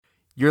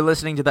You're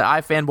listening to the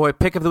iFanboy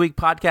Pick of the Week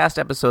podcast,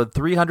 episode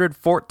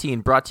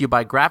 314, brought to you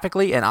by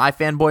Graphically and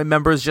iFanboy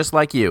members just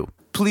like you.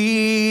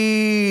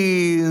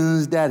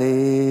 Please,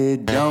 Daddy,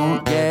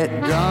 don't get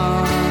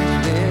drunk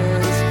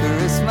this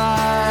Christmas.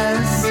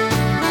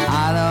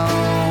 I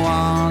don't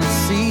want to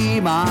see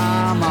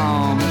my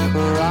mom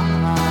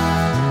cry.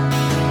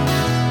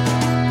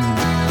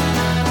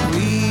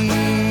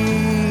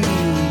 Please,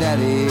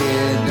 Daddy,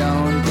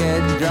 don't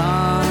get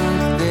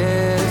drunk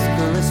this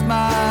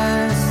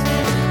Christmas.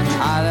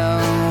 I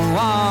don't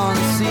want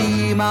to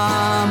see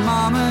my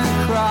mama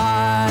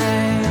cry.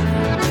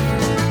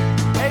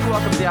 Hey,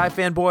 welcome to the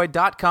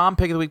iFanboy.com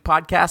Pick of the Week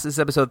podcast. This is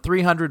episode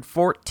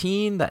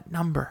 314. That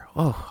number.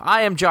 Oh,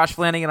 I am Josh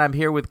Flanagan. I'm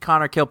here with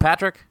Conor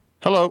Kilpatrick.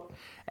 Hello.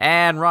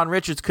 And Ron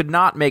Richards could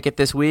not make it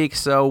this week,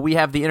 so we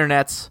have the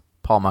internet's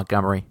Paul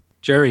Montgomery.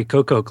 Jerry,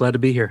 Coco, glad to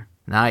be here.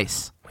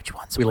 Nice. Which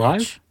one's we which?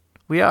 Live?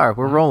 We are.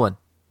 We're rolling.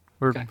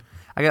 We're. Okay.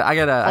 I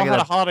got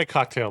a holiday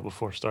cocktail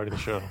before starting the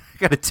show. I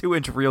got a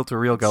 2-inch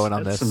reel-to-reel going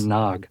on That's this. some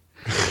nog.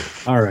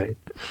 All right.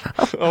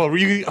 Are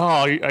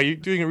you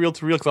doing a reel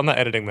to reel? Because I'm not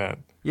editing that.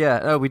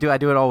 Yeah, we do. I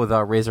do it all with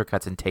razor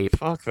cuts and tape.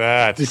 Fuck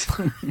that.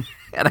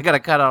 And I got to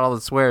cut out all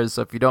the swears,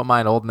 so if you don't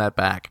mind holding that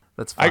back,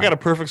 that's fine. I got a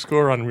perfect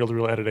score on reel to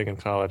reel editing in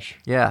college.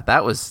 Yeah,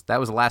 that was the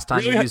last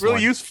time you used really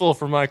one. useful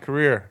for my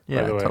career.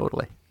 Yeah, by the way.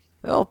 totally.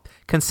 Well,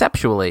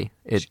 conceptually,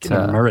 Get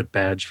a merit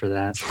badge for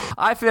that.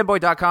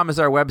 iFanboy.com is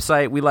our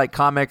website. We like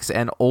comics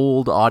and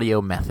old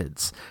audio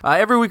methods.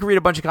 Every week we read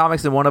a bunch of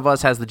comics, and one of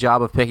us has the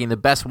job of picking the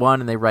best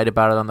one, and they write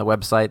about it on the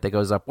website that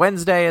goes up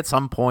Wednesday at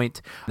some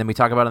point. Then we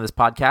talk about it on this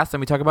podcast,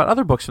 and we talk about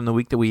other books from the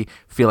week that we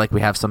feel like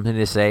we have something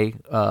to say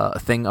a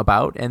thing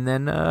about, and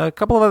then a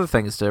couple of other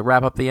things to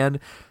wrap up the end.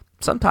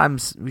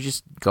 Sometimes we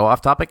just go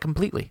off topic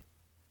completely.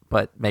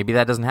 But maybe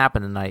that doesn't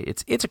happen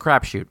tonight. It's a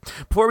crapshoot.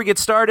 Before we get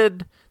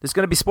started, there's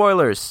going to be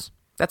spoilers.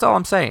 That's all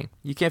I'm saying.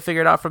 You can't figure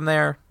it out from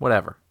there.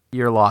 Whatever.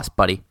 You're lost,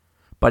 buddy.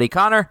 Buddy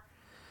Connor,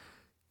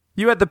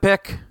 you had the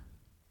pick.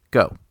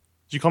 Go.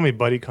 Did you call me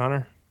Buddy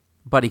Connor?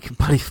 Buddy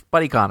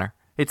Connor.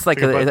 It's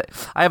like I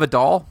have a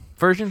doll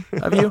version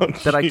of you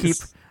that I keep,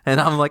 and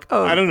I'm like,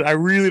 oh, I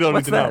really don't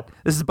what's need to that? know.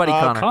 This is Buddy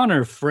Connor.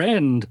 Connor,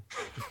 friend.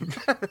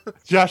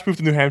 Josh moved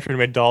to New Hampshire and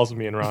made dolls of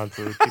me and Ron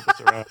to keep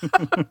us around.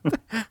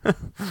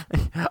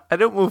 I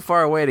don't move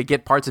far away to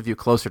get parts of you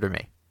closer to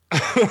me.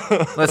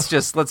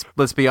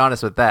 let's be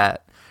honest with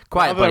that.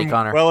 Quiet, Buddy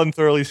Connor. Well and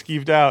thoroughly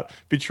skeeved out.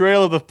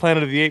 Betrayal of the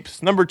Planet of the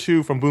Apes, number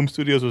 2 from Boom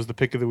Studios was the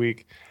pick of the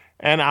week.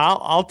 And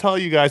I'll tell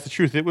you guys the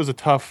truth. It was a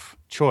tough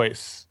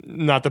choice.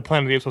 Not that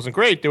Planet of the Apes wasn't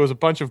great. There was a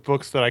bunch of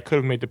books that I could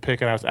have made the pick,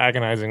 and I was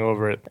agonizing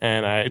over it.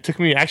 And it took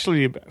me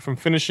actually from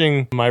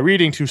finishing my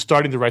reading to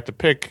starting to write the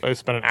pick. I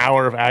spent an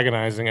hour of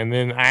agonizing, and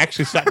then I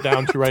actually sat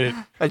down to write it.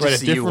 I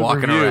just see you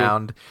walking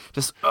around,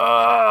 just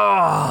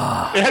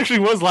It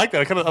actually was like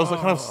that. I was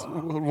kind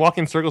of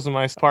walking in circles in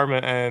my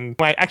apartment, and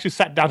I actually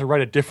sat down to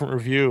write a different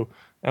review.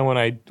 And when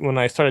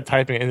I started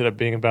typing, it ended up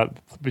being about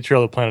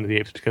Betrayal of the Planet of the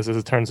Apes, because as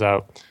it turns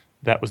out,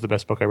 that was the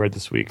best book I read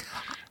this week.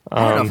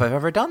 I don't know if I've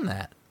ever done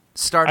that.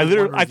 I did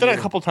it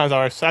a couple of times.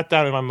 I sat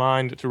down in my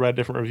mind to write a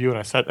different review, and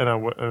I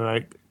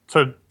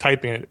started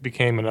typing it. It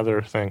became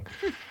another thing.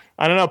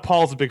 I don't know.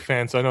 Paul's a big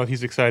fan, so I know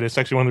he's excited. It's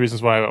actually one of the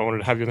reasons why I wanted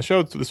to have you on the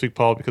show this week,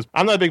 Paul, because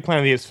I'm not a big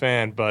Planet of the Apes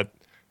fan, but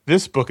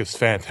this book is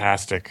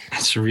fantastic.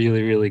 It's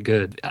really, really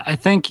good. I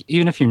think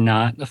even if you're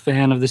not a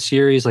fan of the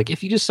series, like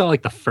if you just saw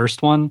like the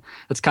first one,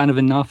 that's kind of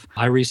enough.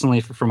 I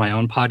recently, for my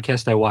own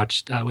podcast, I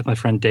watched with my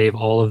friend Dave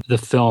all of the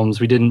films.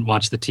 We didn't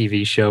watch the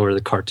TV show or the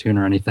cartoon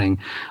or anything,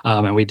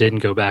 and we didn't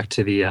go back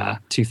to the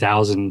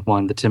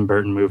 2001, the Tim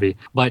Burton movie.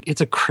 But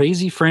it's a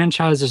crazy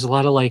franchise. There's a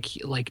lot of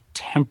like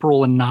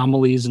temporal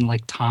anomalies and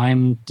like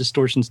time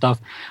distortion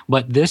stuff.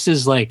 But this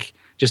is like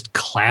just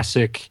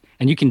classic,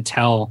 and you can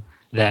tell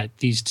that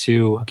these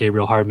two,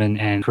 Gabriel Hardman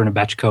and Corinna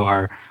Bachko,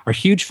 are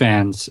huge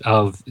fans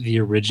of the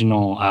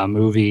original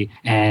movie,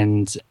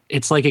 and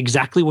it's like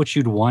exactly what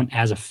you'd want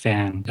as a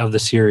fan of the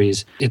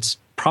series. It's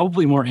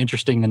probably more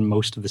interesting than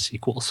most of the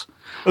sequels.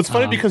 It's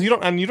funny because you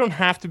don't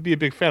have to be a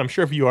big fan. I'm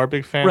sure if you are a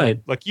big fan,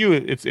 right, like you,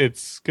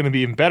 it's going to be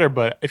even better.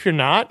 But if you're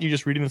not, you're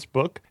just reading this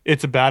book.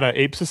 It's about an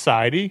ape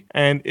society,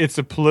 and it's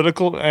a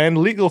political and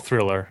legal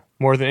thriller.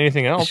 More than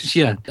anything else.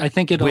 Yeah, I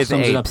think it all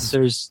sums it up.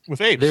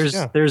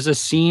 There's a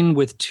scene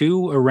with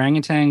 2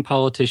 orangutan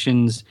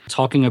politicians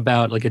talking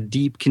about like a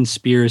deep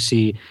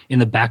conspiracy in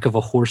the back of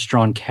a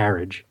horse-drawn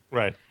carriage.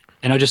 Right.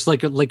 And I just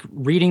like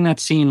reading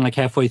that scene like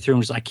halfway through,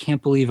 I'm just, I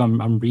can't believe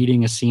I'm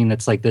reading a scene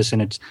that's like this,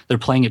 and they're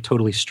playing it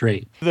totally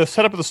straight. The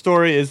setup of the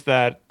story is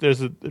that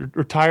there's a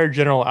retired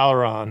General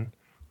Alaron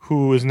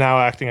who is now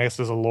acting, I guess,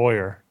 as a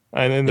lawyer.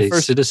 And in the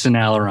first Citizen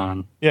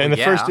Alaron. Yeah, in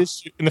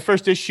the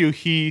first issue,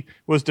 he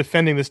was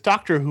defending this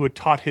doctor who had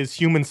taught his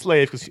human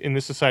slave, because in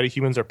this society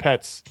humans are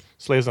pets.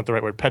 Slave's not the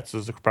right word. Pets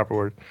is the proper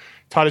word.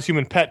 Taught his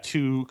human pet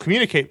to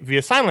communicate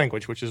via sign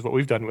language, which is what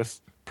we've done with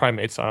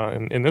primates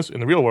in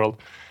the real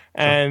world.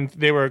 And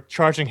they were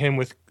charging him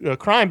with a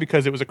crime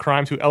because it was a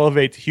crime to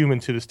elevate human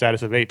to the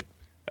status of ape.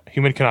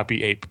 Human cannot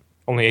be ape.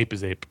 Only ape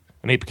is ape.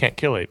 An ape can't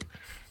kill ape.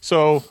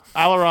 So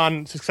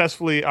Alaron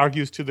successfully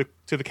argues to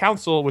the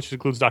council, which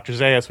includes Dr.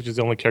 Zayas, which is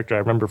the only character I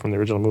remember from the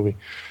original movie,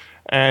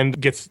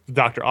 and gets the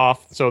doctor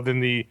off. So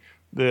then the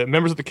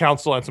members of the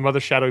council and some other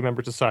shadowy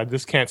members decide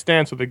this can't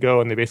stand, so they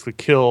go and they basically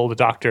kill the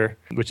doctor,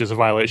 which is a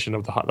violation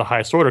of the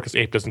highest order because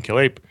ape doesn't kill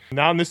ape.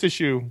 Now in this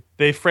issue,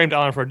 they framed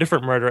Alaron for a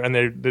different murder, and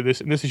in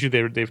this issue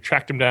they've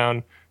tracked him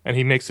down, and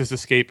he makes his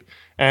escape.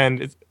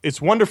 And it's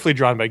wonderfully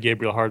drawn by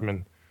Gabriel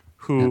Hardman,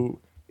 who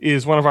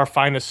is one of our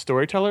finest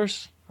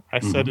storytellers. I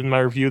said in my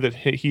review that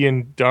he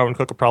and Darwin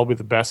Cook are probably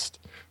the best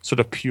sort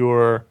of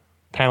pure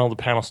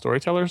panel-to-panel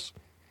storytellers.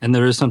 And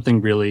there is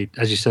something really,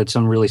 as you said,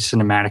 some really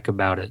cinematic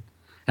about it.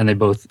 And they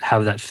both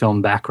have that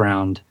film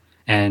background.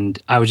 And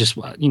I was just,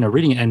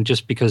 reading it, and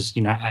just because,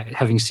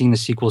 having seen the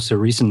sequel so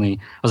recently,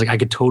 I was like, I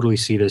could totally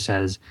see this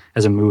as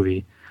a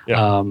movie.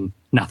 Yeah.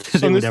 Not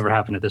that it would ever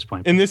happen at this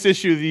point. In this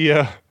issue,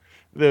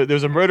 there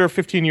was a murder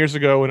 15 years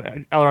ago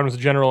when Alaron was a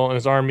general in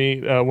his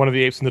army. One of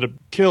the apes ended up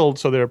killed,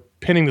 so they're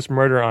pinning this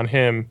murder on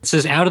him. It's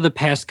this out of the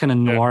past kind of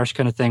noirish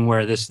kind of thing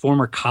where this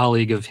former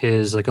colleague of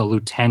his, like a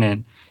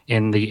lieutenant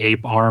in the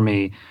ape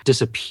army,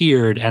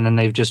 disappeared, and then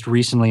they've just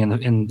recently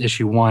in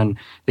issue 1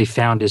 they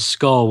found his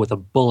skull with a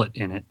bullet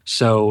in it.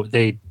 So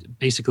they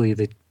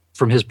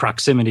from his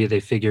proximity, they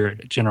figure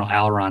General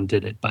Alaron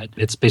did it, but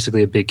it's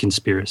basically a big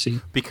conspiracy.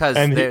 Because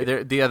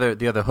the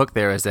other hook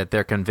there is that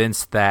they're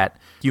convinced that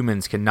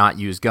humans cannot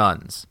use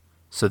guns,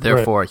 so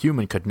therefore a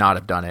human could not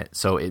have done it.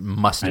 So it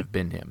must have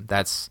been him.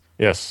 That's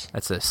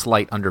a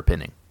slight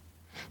underpinning.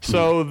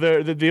 So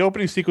the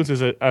opening sequence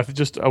is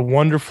just a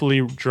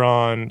wonderfully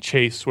drawn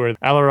chase where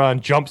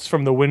Alaron jumps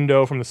from the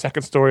window from the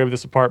second story of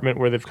this apartment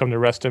where they've come to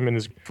arrest him,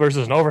 and first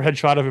there's an overhead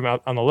shot of him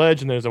out on the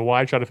ledge, and there's a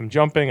wide shot of him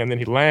jumping, and then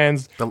he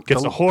lands,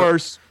 gets a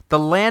horse. The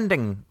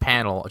landing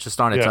panel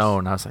just on its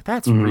own, I was like,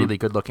 that's really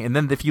good looking. And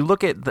then if you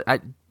look at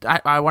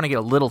I want to get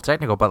a little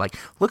technical, but like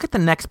look at the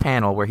next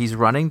panel where he's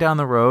running down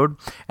the road,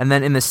 and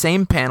then in the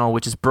same panel,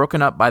 which is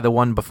broken up by the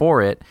one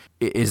before it,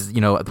 is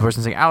the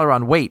person saying,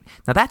 Alaron, wait.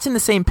 Now that's in the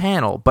same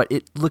panel, but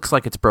it looks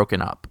like it's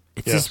broken up.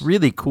 It's just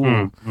really cool.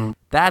 Mm-hmm.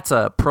 That's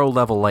a pro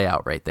level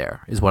layout right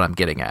there, is what I'm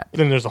getting at.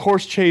 Then there's a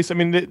horse chase. I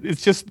mean,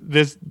 it's just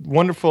this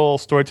wonderful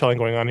storytelling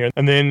going on here.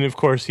 And then, of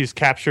course, he's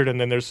captured, and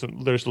then there's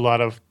a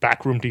lot of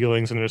backroom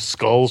dealings, and there's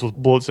skulls with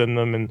bullets in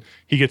them, and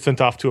he gets sent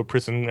off to a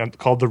prison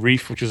called the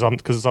Reef, which is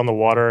because it's on the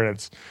water,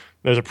 and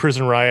there's a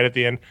prison riot at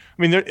the end.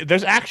 I mean,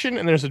 there's action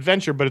and there's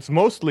adventure, but it's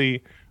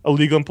mostly a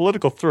legal and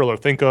political thriller.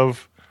 Think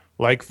of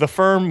like the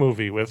Firm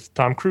movie with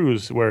Tom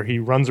Cruise, where he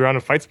runs around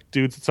and fights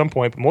dudes at some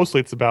point, but mostly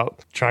it's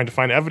about trying to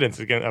find evidence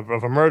again of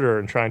a murder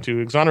and trying to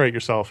exonerate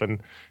yourself,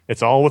 and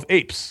it's all with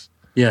apes.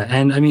 Yeah,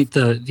 and I mean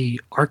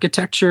the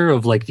architecture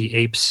of like the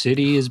ape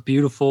city is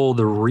beautiful.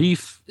 The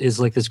reef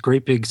is like this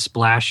great big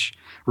splash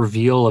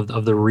reveal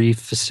of the reef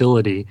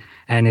facility,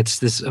 and it's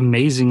this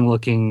amazing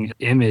looking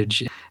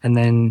image. And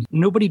then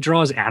nobody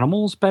draws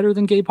animals better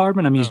than Gabe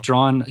Hardman. I mean, he's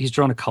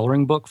drawn a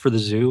coloring book for the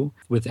zoo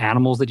with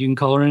animals that you can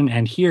color in,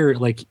 and here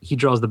like he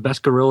draws the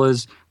best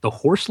gorillas. The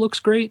horse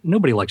looks great.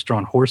 Nobody likes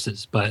drawing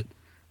horses, but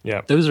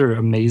those are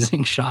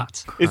amazing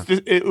shots.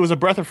 It was a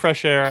breath of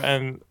fresh air,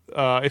 and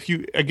if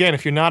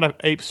you're not an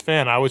Apes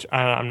fan,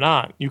 I'm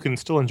not. You can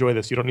still enjoy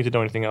this. You don't need to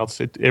know anything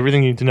else.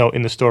 Everything you need to know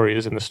in the story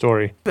is in the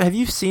story. But have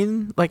you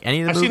seen like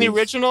any of the movies? I've seen the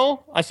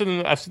original. I said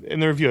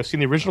in the review, I've seen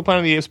the original Planet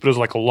of the Apes, but it was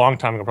like a long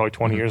time ago, probably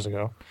 20 years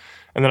ago.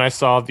 And then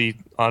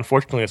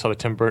unfortunately, I saw the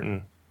Tim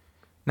Burton.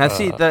 Now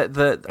see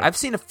I've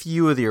seen a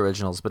few of the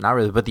originals, but not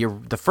really. But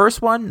the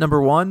first one,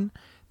 number 1,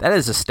 that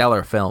is a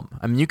stellar film.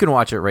 I mean, you can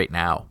watch it right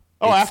now.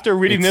 After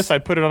reading this, I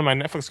put it on my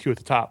Netflix queue at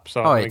the top.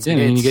 So and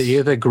you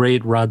get the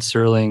great Rod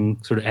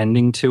Serling sort of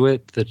ending to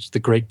it. The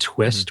great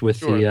twist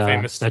with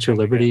the Statue of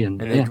Liberty and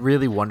a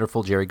really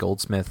wonderful Jerry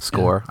Goldsmith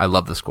score. I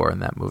love the score in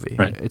that movie.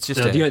 Right. It's just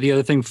the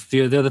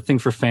other thing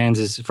for fans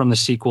is from the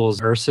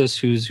sequels. Ursus,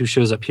 who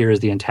shows up here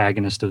as the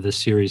antagonist of this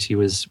series. He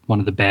was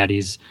one of the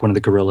baddies, one of the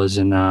gorillas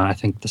in I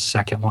think the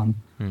second one.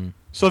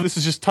 So this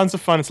is just tons of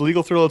fun. It's a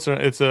legal thriller.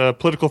 It's a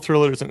political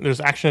thriller. There's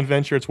action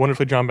adventure. It's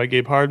wonderfully drawn by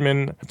Gabe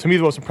Hardman. To me,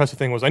 the most impressive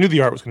thing was I knew the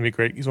art was going to be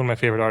great. He's one of my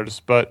favorite artists,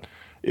 but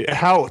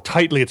how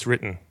tightly it's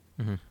written.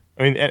 Mm-hmm.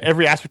 I mean,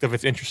 every aspect of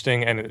it's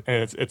interesting, and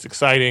it's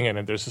exciting,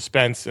 and there's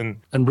suspense. And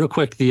real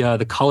quick,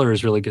 the color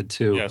is really good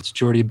too. Yes. It's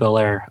Jordi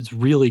Belair. It's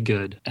really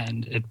good,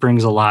 and it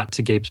brings a lot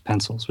to Gabe's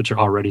pencils, which are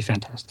already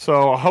fantastic.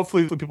 So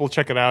hopefully people will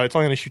check it out. It's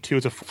only on issue 2.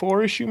 It's a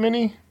 4-issue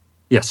mini.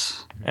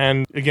 Yes.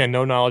 And again,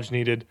 no knowledge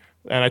needed.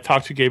 And I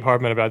talked to Gabe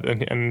Hardman about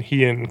it, and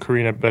he and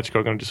Karina Betchko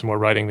are going to do some more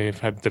writing. They've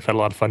had a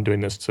lot of fun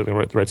doing this, so they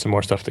write some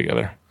more stuff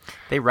together.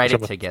 They write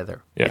it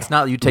together. Yeah. It's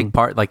not you take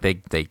part, like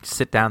they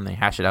sit down and they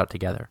hash it out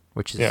together,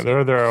 which is... Yeah,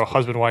 they're a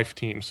husband-wife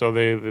team, so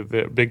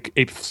they're big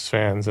Apes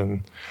fans,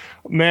 and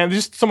man,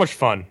 just so much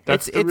fun.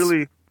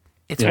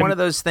 It's one of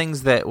those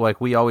things that like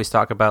we always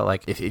talk about,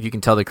 like if you can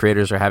tell the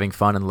creators are having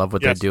fun and love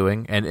what they're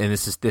doing, and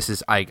this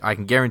is I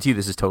can guarantee you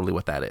this is totally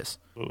what that is.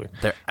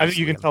 Absolutely. I think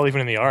you can tell even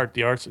in the art.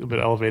 The art's a bit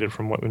elevated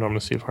from what we normally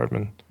see of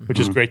Hardman, which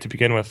is great to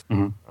begin with.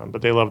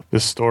 But they love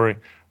this story.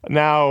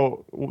 Now,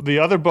 the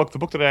other book, the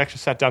book that I actually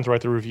sat down to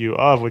write the review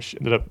of, which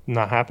ended up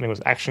not happening,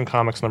 was Action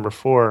Comics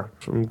 #4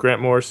 from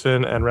Grant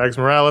Morrison and Rags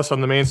Morales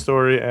on the main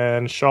story,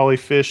 and Shawley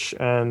Fish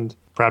and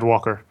Brad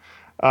Walker.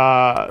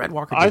 Brad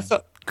Walker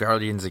did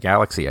Guardians of the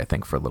Galaxy, I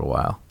think, for a little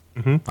while.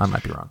 I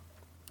might be wrong.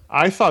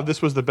 I thought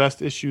this was the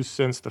best issue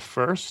since the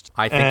first.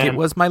 I think it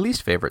was my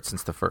least favorite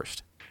since the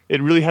first.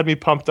 It really had me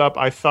pumped up.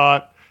 I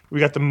thought we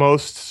got the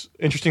most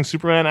interesting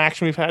Superman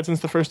action we've had since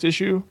the first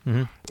issue.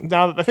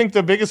 Now, I think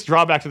the biggest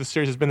drawback to the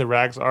series has been the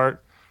Rags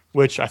art,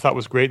 which I thought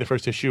was great. The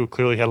first issue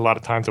clearly had a lot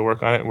of time to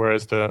work on it,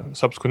 whereas the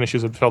subsequent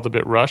issues have felt a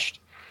bit rushed.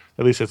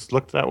 At least it's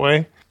looked that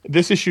way.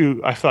 This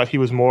issue, I thought he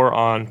was more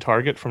on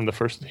target from the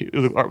first.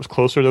 The art was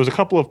closer. There was a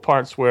couple of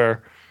parts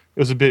where it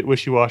was a bit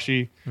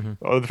wishy-washy.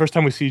 The first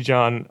time we see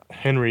John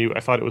Henry, I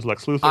thought it was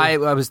Lex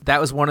Luthor.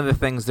 That was one of the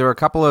things. There were a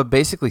couple of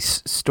basically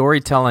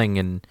storytelling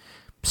and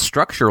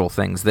structural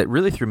things that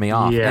really threw me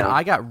off. And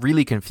I got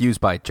really confused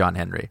by John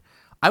Henry.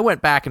 I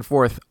went back and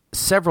forth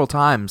several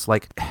times,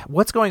 like,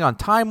 what's going on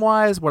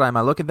time-wise? What am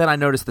I looking? Then I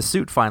noticed the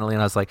suit finally,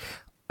 and I was like,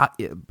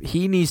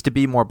 he needs to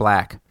be more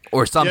black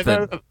or something.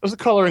 Yeah, there's a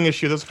coloring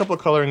issue. There's a couple of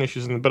coloring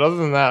issues, but other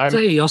than that,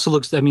 he also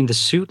looks. I mean, the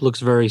suit looks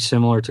very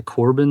similar to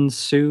Corbin's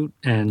suit,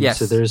 and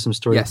so there's some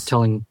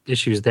storytelling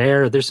issues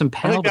there. There's some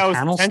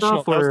panel-to-panel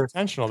stuff. That was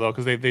intentional though,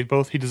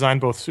 because he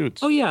designed both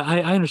suits. Oh yeah,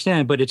 I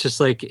understand, but it's just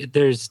like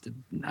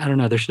I don't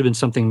know. There should have been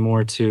something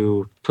more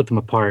to put them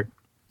apart.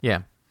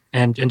 Yeah.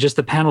 And just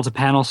the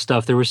panel-to-panel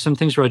stuff, there were some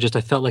things where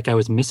I felt like I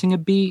was missing a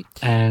beat.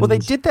 And they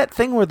did that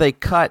thing where they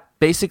cut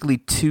basically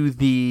to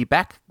the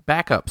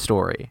backup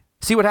story.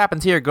 See what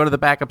happens here, go to the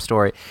backup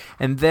story.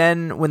 And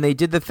then when they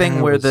did the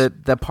thing where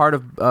the part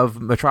of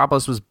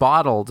Metropolis was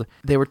bottled,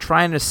 they were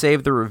trying to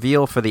save the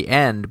reveal for the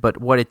end, but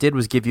what it did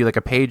was give you like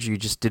a page you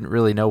just didn't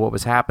really know what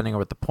was happening or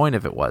what the point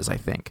of it was, I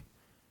think.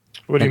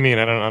 What do you mean?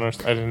 I don't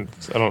understand.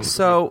 I don't.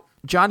 So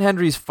John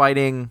Henry's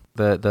fighting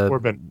the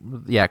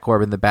Corbin. Yeah,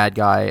 Corbin, the bad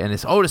guy, and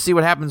it's to see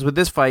what happens with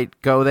this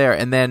fight, go there,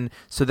 and then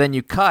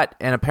you cut,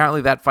 and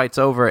apparently that fight's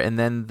over, and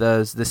then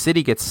the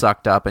city gets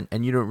sucked up,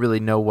 and you don't really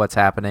know what's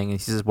happening. And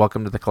he says,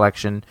 "Welcome to the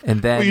collection,"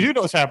 and then you do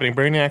know what's happening.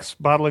 Brainiac's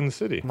bottling the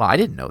city. Well, I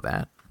didn't know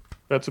that.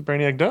 That's what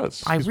Brainiac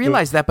does. I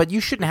realize that, but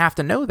you shouldn't have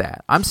to know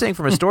that. I'm saying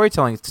from a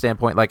storytelling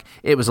standpoint, like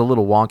it was a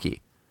little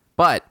wonky,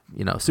 but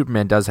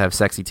Superman does have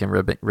sexy Tim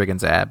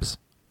Riggins abs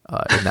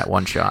in that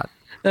one shot.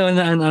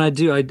 And I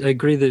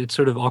agree that it's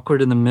sort of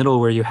awkward in the middle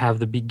where you have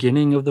the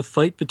beginning of the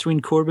fight between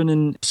Corbin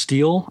and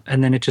Steel,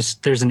 and then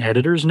there's an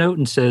editor's note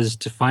and says,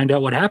 to find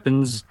out what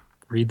happens,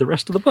 read the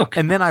rest of the book.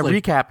 And then I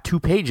recap 2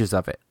 pages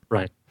of it.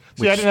 Right.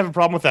 See, I didn't have a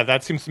problem with that.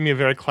 That seems to me a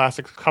very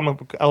classic comic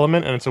book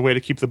element, and it's a way to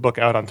keep the book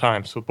out on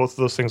time. So both of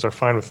those things are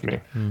fine with me.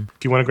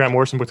 If you want a Grant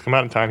Morrison book to come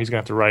out in time, he's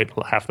going to have to write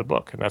half the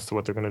book, and that's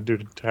what they're going to do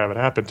to have it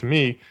happen. To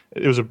me,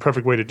 it was a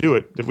perfect way to do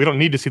it. We don't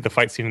need to see the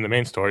fight scene in the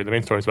main story. The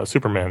main story is about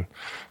Superman.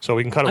 So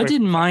we can cut away. I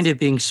didn't mind it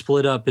being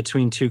split up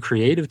between 2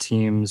 creative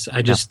teams.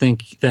 I just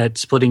think that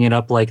splitting it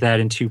up like that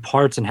in 2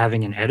 parts and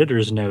having an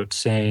editor's note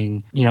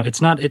saying,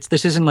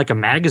 this isn't like a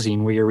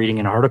magazine where you're reading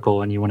an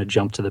article and you want to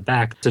jump to the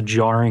back. It's a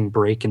jarring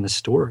break in the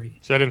story.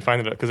 So I didn't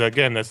find it, because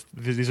again,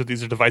 these are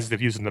devices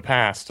they've used in the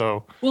past.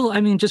 So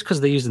just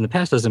because they used in the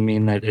past doesn't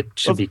mean that it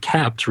should be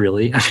capped,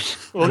 really. I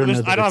think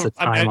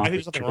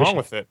there's nothing wrong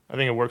with it. I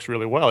think it works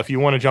really well. If you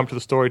want to jump to the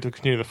story to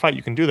continue the fight,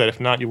 you can do that. If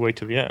not, you wait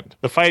to the end.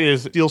 The fight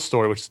is Steel's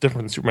story, which is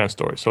different than Superman's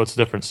story, so it's a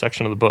different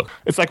section of the book.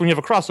 It's like when you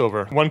have a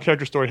crossover. One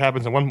character's story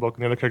happens in one book,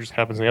 and the other character's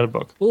happens in the other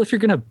book. Well, if you're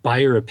going to buy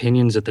your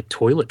opinions at the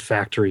toilet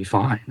factory,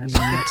 fine. I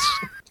mean,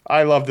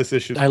 I love this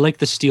issue. I like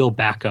the Steel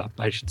backup.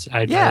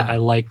 I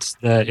liked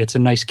it's a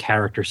nice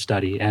character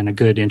study and a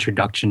good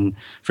introduction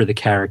for the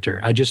character.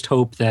 I just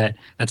hope that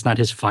that's not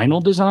his final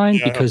design,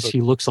 because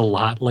he looks a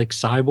lot like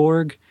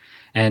Cyborg,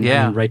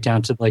 and right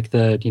down to like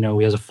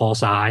he has a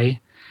false eye.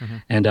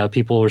 And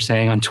people were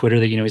saying on Twitter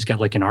that he's got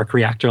like an arc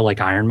reactor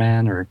like Iron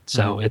Man,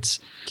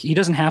 he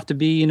doesn't have to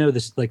be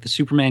this like the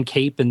Superman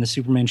cape and the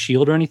Superman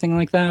shield or anything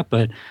like that.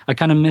 But I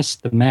kind of miss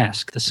the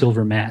mask, the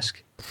silver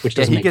mask, which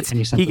doesn't make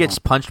any sense. He gets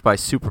punched by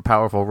super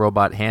powerful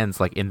robot hands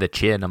like in the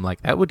chin. I'm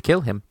like, that would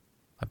kill him.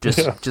 I'm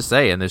just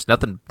saying. There's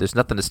nothing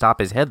to stop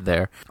his head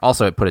there.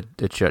 Also, it put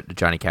a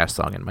Johnny Cash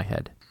song in my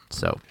head.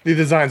 So the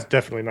design's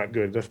definitely not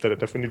good. It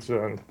definitely needs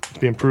to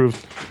be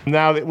improved.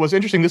 Now, what was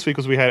interesting this week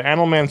was we had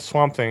Animal Man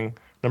Swamp Thing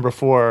 #4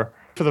 for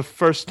the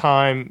first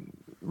time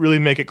really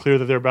make it clear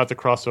that they're about to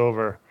cross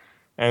over.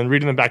 And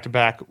reading them back to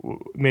back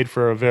made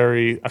for a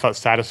very, I thought,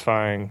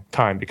 satisfying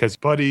time, because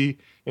Buddy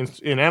in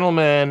Animal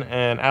Man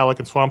and Alec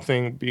in Swamp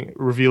Thing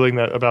revealing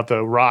that about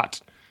the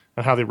rot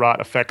and how the rot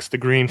affects the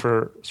green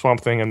for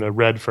Swamp Thing and the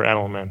red for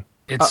Animal Man.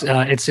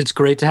 It's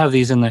great to have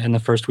these in the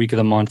first week of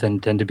the month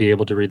and to be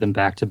able to read them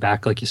back to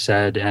back, like you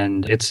said.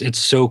 And it's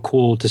so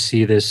cool to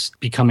see this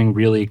becoming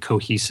really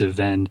cohesive.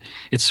 And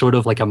it's sort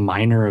of like a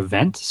minor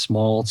event,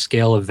 small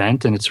scale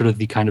event, and it's sort of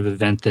the kind of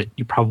event that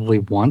you probably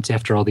want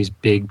after all these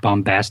big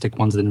bombastic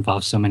ones that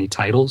involve so many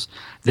titles.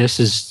 this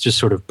is just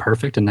sort of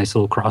perfect, a nice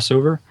little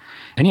crossover.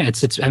 And yeah,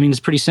 it's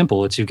pretty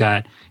simple. You've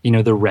got,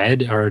 the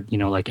red are,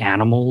 like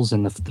animals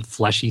and the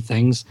fleshy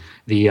things,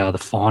 the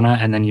fauna,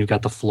 and then you've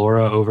got the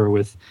flora over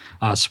with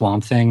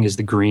Swamp Thing is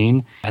the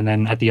green. And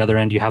then at the other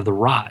end, you have the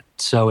rot.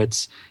 So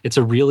it's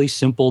a really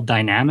simple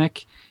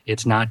dynamic.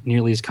 It's not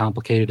nearly as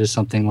complicated as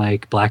something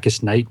like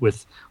Blackest Night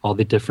with all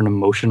the different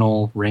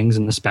emotional rings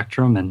in the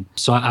spectrum. And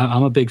so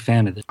I'm a big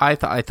fan of it. I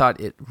thought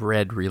it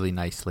read really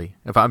nicely.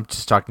 If I'm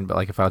just talking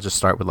about, if I'll just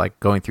start with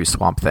going through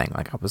Swamp Thing,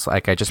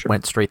 I just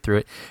went straight through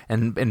it,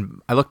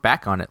 and I look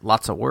back on it,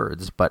 lots of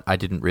words, but I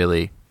didn't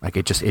really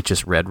it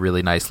just read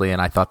really nicely.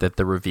 And I thought that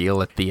the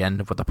reveal at the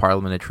end of what the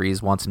Parliament of Trees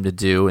wants him to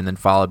do, and then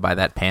followed by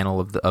that panel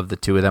of the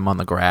two of them on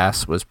the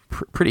grass, was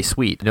pretty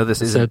sweet. I know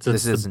this isn't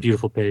a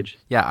beautiful page.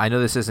 Yeah, I know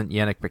this isn't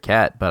Yannick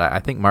Paquette, but I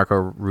think Marco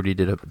Rudy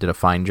did a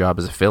fine job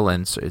as a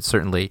fill-in. So it's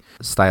certainly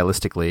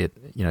stylistically,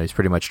 he's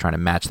pretty much trying to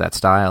match that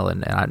style,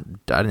 and I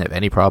didn't have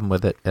any problem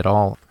with it at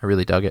all. I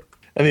really dug it.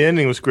 And the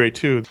ending was great,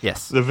 too.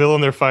 Yes. The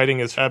villain they're fighting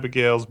is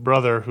Abigail's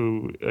brother,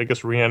 who, I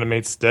guess,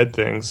 reanimates dead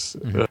things.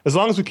 Mm-hmm. As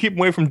long as we keep him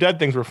away from dead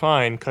things, we're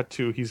fine. Cut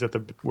to, he's at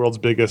the world's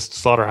biggest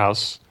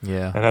slaughterhouse.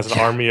 Yeah. And has an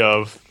army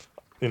of,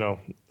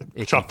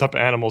 chopped up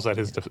animals at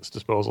his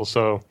disposal.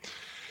 So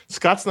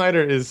Scott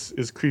Snyder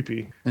is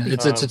creepy.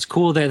 It's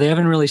cool that they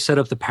haven't really set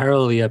up the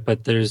parallel yet,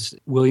 but there's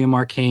William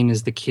Arcane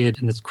is the kid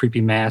in this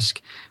creepy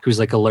mask who's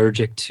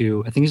allergic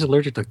to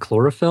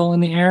chlorophyll in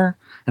the air.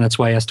 And that's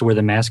why he has to wear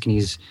the mask, and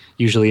he's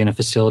usually in a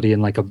facility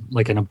in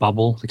in a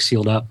bubble,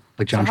 sealed up,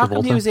 like John Travolta. How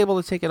come he was able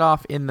to take it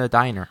off in the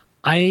diner?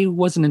 I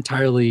wasn't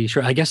entirely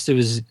sure. I guess it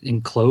was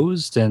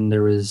enclosed and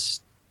there was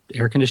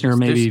air conditioner, or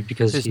maybe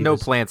because there's no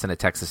plants in a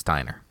Texas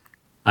diner.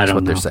 I don't know.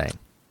 That's what they're saying.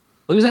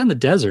 Well, he was out in the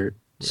desert,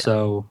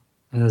 so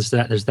there's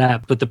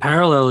that. But the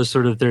parallel is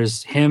sort of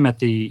there's him at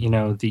the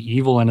the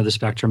evil end of the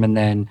spectrum, and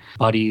then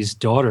Buddy's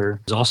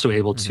daughter is also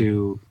able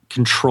to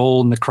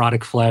control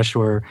necrotic flesh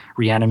or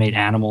reanimate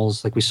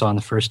animals like we saw in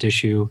the first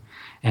issue.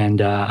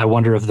 And I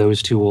wonder if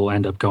those two will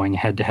end up going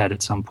head-to-head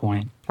at some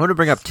point. I want to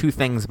bring up two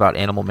things about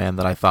Animal Man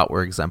that I thought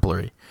were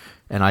exemplary,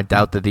 and I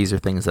doubt that these are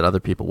things that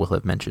other people will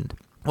have mentioned.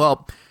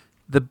 Well,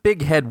 the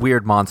big head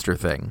weird monster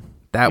thing,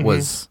 that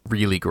was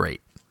really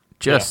great.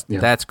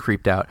 That's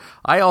creeped out.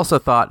 I also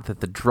thought that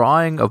the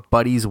drawing of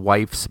Buddy's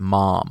wife's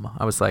mom,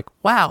 I was like,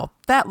 wow,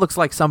 that looks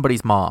like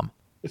somebody's mom.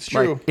 It's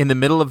true. In the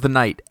middle of the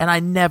night. And I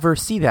never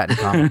see that in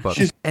comic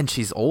books. And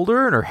she's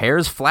older and her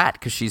hair's flat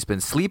because she's been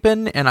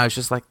sleeping. And I was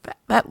just like,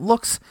 that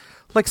looks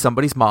like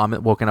somebody's mom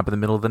woken up in the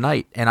middle of the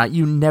night. And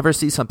you never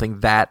see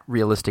something that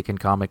realistic in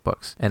comic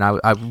books. And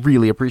I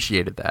really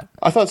appreciated that.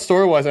 I thought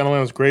story-wise, Animal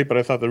Man was great, but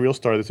I thought the real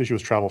story of this issue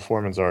was Travel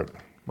Foreman's art.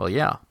 Well,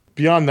 yeah.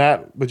 Beyond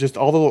that, but just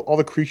all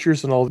the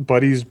creatures and all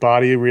Buddy's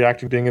body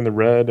reacting, being in the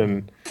red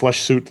and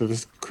flesh suit that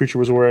this creature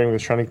was wearing,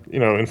 was trying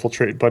to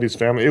infiltrate Buddy's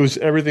family. It was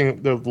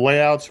everything. The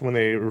layouts when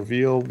they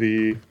reveal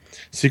the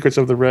secrets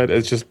of the red,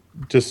 it's just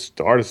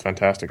the art is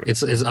fantastic.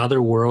 It's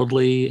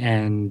otherworldly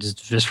and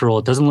just visceral.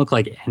 It doesn't look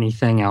like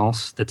anything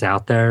else that's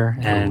out there,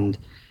 and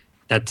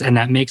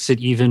that makes it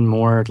even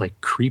more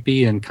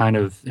creepy and kind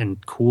of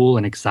cool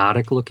and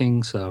exotic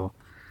looking. So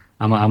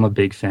I'm a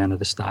big fan of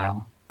the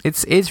style.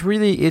 It's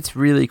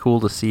really cool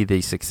to see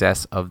the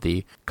success of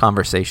the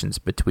conversations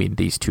between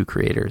these two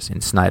creators in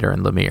Snyder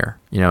and Lemire,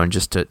 and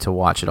just to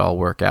watch it all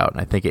work out.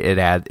 And I think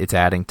it's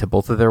adding to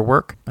both of their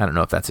work. I don't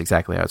know if that's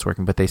exactly how it's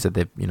working, but they said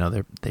they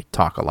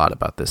talk a lot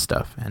about this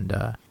stuff,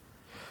 and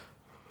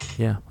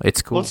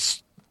it's cool.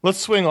 Let's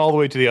swing all the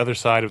way to the other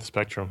side of the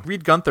spectrum.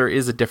 Reed Gunther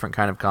is a different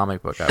kind of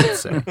comic book, I would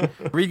say.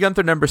 Reed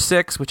Gunther number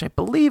 6, which I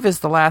believe is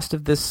the last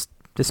of this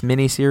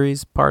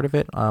mini-series part of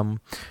it.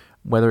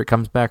 Whether it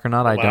comes back or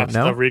not, I don't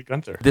know. Of Reed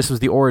Gunther. This was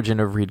the origin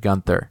of Reed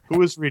Gunther.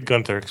 Who is Reed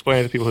Gunther?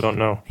 Explain it to people who don't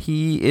know.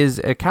 He is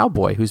a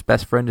cowboy whose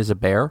best friend is a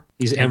bear.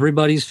 He's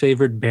everybody's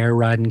favorite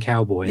bear-riding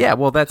cowboy. Yeah,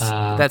 well, that's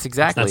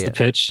exactly that's the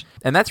pitch.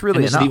 And that's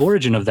really enough. It's the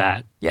origin of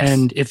that. Yes.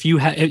 And if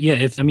you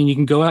you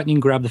can go out and you can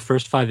grab the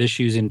first 5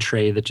 issues in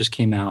trade that just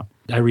came out.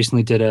 I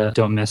recently did a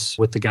Don't Miss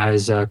with the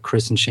guys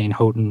Chris and Shane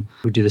Houghton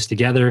who do this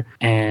together,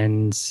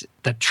 and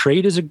that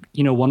trade is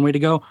one way to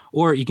go.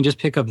 Or you can just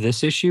pick up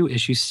this issue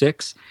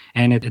 6,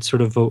 and it's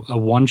sort of a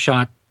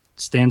one-shot,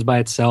 stands by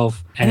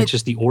itself, and it's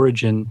just the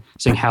origin,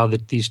 saying how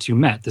these two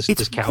met. This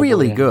cowboy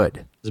really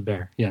good. This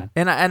bear, yeah.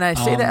 And I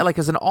say that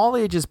as an all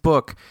ages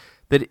book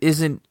that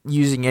isn't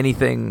using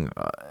anything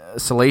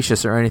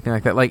salacious or anything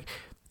like that.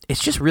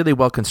 It's just really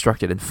well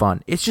constructed and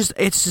fun. It's just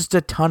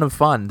a ton of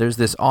fun. There's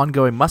this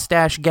ongoing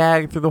mustache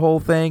gag through the whole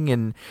thing,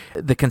 and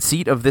the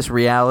conceit of this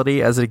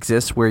reality as it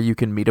exists, where you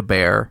can meet a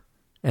bear,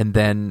 and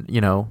then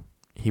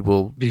he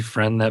will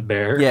befriend that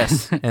bear.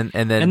 Yes, and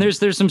then and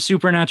there's some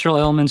supernatural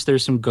elements.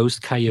 There's some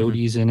ghost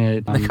coyotes in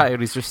it. The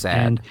coyotes are sad.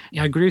 And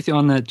yeah, I agree with you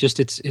on that. Just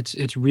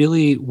it's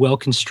really well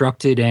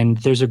constructed, and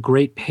there's a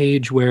great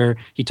page where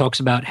he talks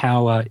about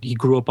how he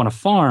grew up on a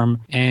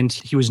farm and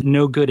he was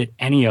no good at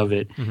any of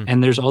it.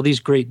 And there's all these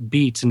great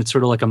beats, and it's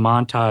sort of like a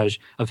montage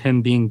of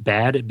him being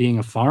bad at being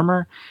a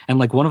farmer. And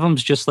like one of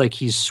them's just like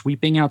he's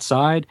sweeping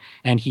outside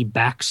and he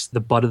backs the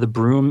butt of the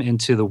broom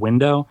into the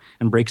window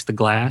and breaks the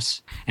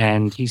glass,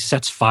 and he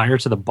sets fire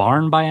to the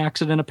barn by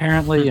accident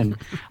apparently, and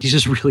he's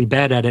just really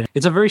bad at it.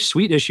 It's a very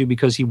sweet issue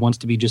because he wants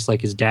to be just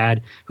like his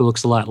dad, who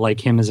looks a lot like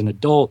him as an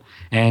adult,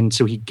 and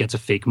so he gets a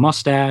fake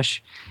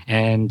mustache,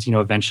 and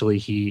eventually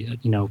he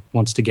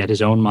wants to get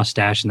his own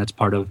mustache, and that's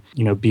part of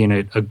being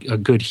a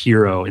good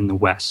hero in the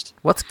West.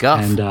 What's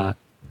guff? And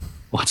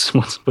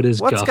what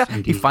is guff?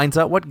 He finds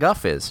out what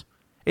guff is.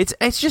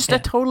 It's just a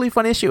totally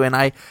fun issue, and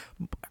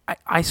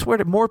I swear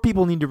to more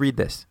people need to read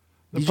this.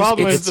 The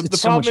problem is that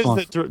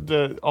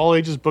the all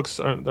ages books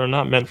are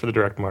not meant for the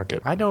direct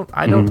market. I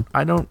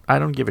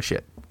don't give a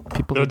shit.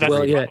 People. No,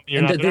 Well, yeah,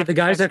 and the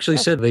guys actually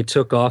said they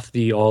took off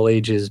the all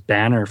ages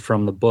banner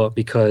from the book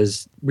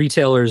because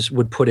retailers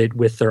would put it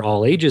with their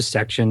all ages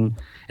section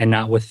and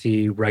not with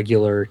the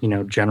regular,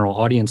 general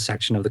audience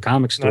section of the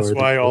comic store. That's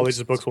why all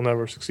ages books will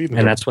never succeed.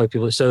 And that's why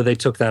so they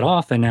took that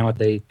off, and now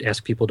they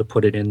ask people to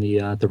put it in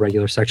the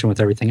regular section with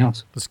everything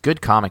else. It's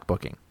good comic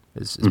booking.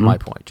 Is my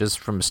point, just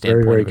from a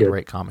standpoint very of a good.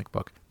 great comic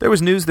book. There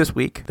was news this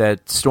week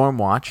that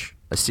Stormwatch,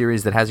 a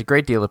series that has a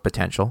great deal of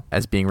potential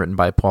as being written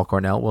by Paul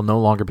Cornell, will no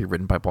longer be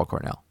written by Paul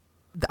Cornell.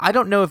 I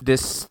don't know if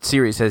this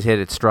series has hit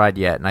its stride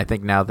yet, and I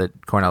think now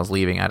that Cornell's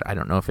leaving, I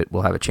don't know if it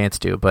will have a chance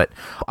to, but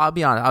I'll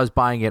be honest, I was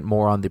buying it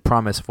more on the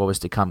promise of what was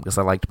to come because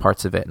I liked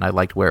parts of it and I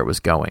liked where it was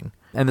going.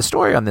 And the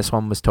story on this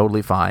one was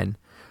totally fine,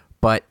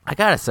 but I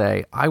gotta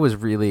say,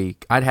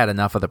 I'd had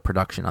enough of the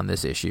production on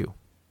this issue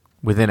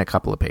within a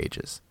couple of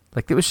pages.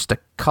 Like, it was just a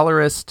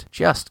colorist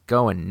just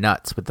going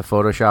nuts with the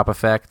Photoshop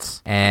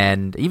effects,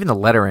 and even the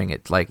lettering,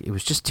 it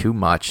was just too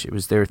much.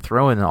 They were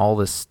throwing all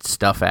this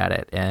stuff at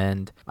it,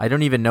 and I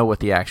don't even know what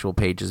the actual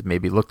pages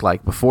maybe looked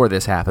like before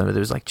this happened, but it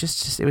was like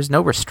just it was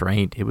no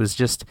restraint. It was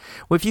just,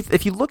 well,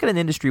 if you look at an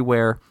industry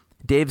where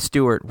Dave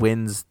Stewart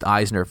wins the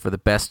Eisner for the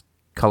best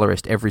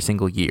colorist every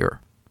single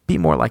year, be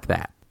more like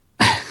that.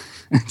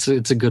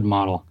 It's a good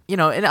model.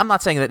 And I'm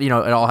not saying that, it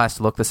all has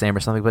to look the same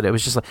or something, but it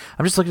was just like,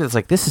 I'm just looking at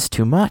this this is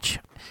too much.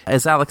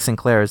 As Alex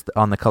Sinclair is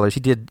on the colors, he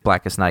did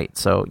Blackest Night,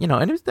 so, and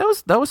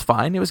that was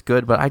fine, it was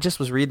good, but I just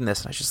was reading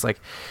this, and I was just like,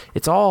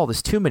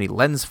 there's too many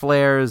lens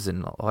flares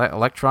and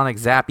electronic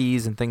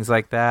zappies and things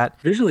like that.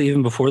 Visually,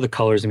 even before the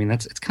colors,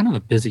 it's kind of a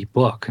busy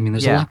book.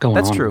 There's a lot going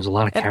on. True. There's a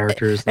lot of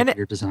characters, and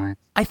weird design.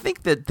 I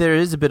think that there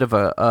is a bit of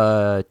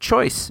a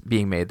choice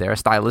being made there, a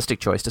stylistic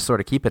choice to sort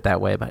of keep it that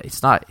way, but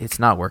it's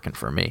not working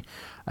for me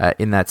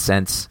in that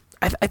sense.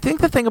 I think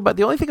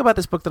the only thing about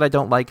this book that I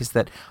don't like is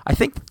that I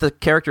think the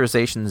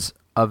characterizations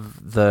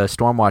of the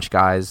Stormwatch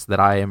guys that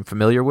I am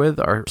familiar with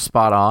are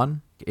spot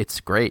on. It's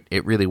great.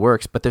 It really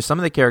works. But there's some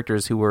of the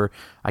characters who were,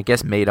 I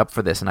guess, made up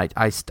for this, and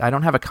I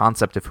don't have a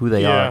concept of who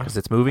they are because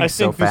it's moving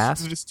so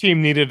fast. This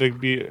team needed to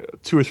be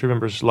 2 or 3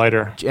 members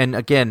lighter. And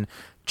again,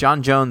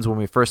 John Jones, when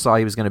we first saw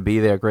he was going to be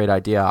there, great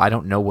idea. I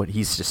don't know what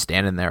he's just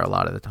standing there a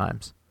lot of the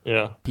times.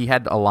 Yeah. He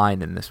had a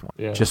line in this one.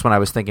 Yeah. Just when I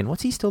was thinking,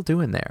 what's he still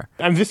doing there?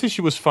 And this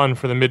issue was fun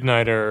for the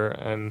Midnighter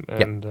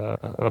and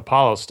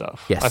Apollo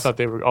stuff. Yes. I thought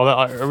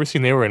every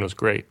scene they were in was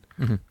great.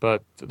 Mm-hmm.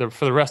 But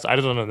for the rest, I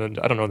don't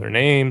know their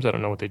names. I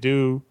don't know what they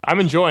do. I'm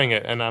enjoying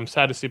it, and I'm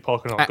sad to see Paul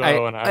Cornell go.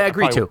 I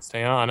agree too.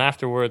 Stay on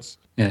afterwards.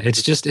 Yeah,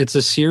 it's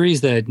a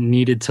series that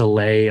needed to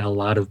lay a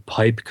lot of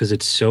pipe because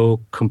it's so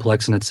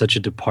complex and it's such a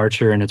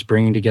departure, and it's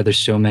bringing together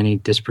so many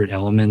disparate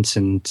elements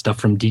and stuff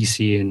from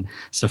DC and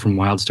stuff from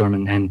Wildstorm,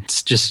 and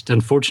it's just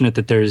unfortunate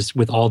that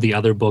with all the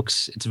other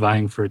books it's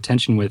vying for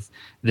attention with,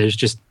 there's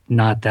just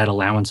not that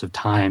allowance of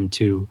time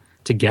to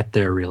get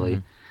there really.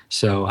 Mm-hmm.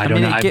 So I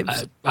don't know.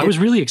 I was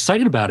really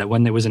excited about it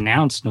when it was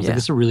announced. And I was like,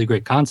 this is a really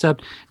great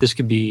concept. This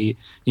could be,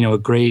 a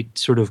great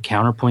sort of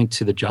counterpoint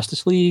to the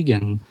Justice League.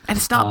 And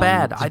it's not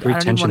bad. I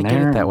don't even want to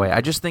get it that way.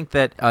 I just think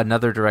that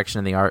another direction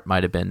in the art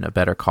might have been a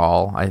better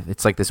call.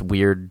 It's like this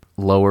weird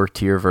lower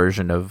tier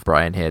version of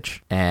Brian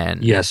Hitch.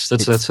 And yes,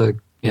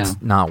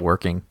 it's not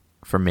working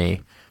for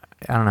me.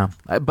 I don't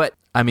know. But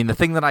the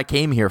thing that I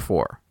came here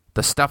for,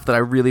 the stuff that I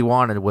really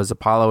wanted was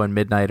Apollo and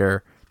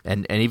Midnighter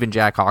and even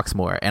Jack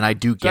Hawksmoor, and I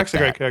do get Jack's a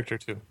great character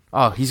too.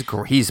 Oh,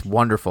 he's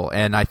wonderful,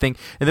 and I think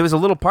there was a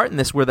little part in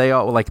this where they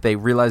all they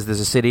realize there's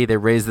a city, they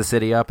raise the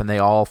city up, and they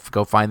all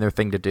go find their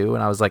thing to do,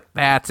 and I was like,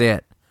 that's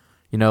it,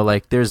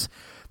 there's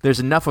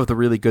enough of the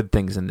really good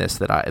things in this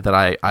that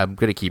I'm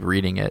going to keep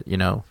reading it,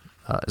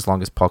 as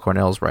long as Paul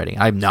Cornell's writing.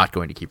 I'm not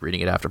going to keep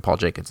reading it after Paul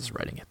Jenkins is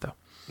writing it though.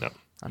 No.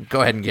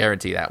 Go ahead and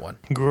guarantee that one.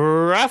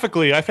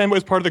 Graphically, iFanboy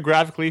is part of the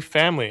Graphically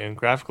family, and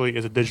Graphically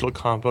is a digital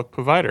comic book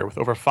provider with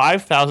over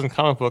 5,000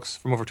 comic books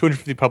from over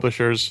 250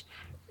 publishers.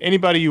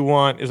 Anybody you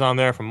want is on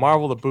there, from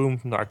Marvel to Boom,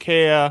 from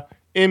Archaea,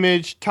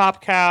 Image,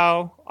 Top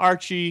Cow,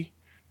 Archie.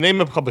 Name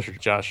a publisher,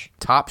 Josh.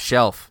 Top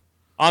Shelf.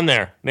 On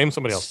there. Name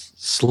somebody else.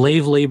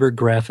 Slave labor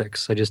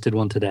graphics. I just did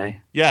one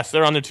today. Yes,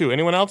 they're on there too.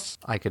 Anyone else?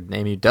 I could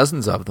name you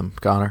dozens of them,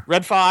 Connor.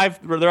 Red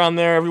 5, they're on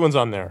there. Everyone's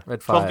on there. Red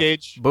 12 5.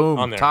 Gauge. Boom.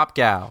 On there. Top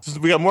gal.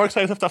 We got more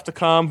exciting stuff to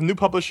come. New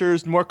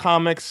publishers, more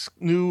comics,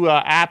 new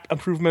app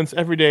improvements.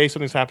 Every day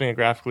something's happening at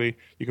Graphically.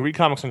 You can read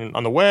comics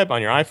on the web,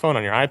 on your iPhone,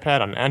 on your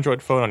iPad, on an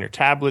Android phone, on your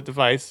tablet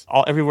device.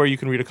 Everywhere you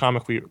can read a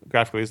comic,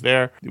 Graphically is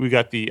there. We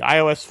got the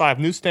iOS 5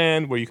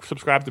 newsstand where you can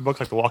subscribe to books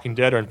like The Walking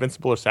Dead or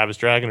Invincible or Savage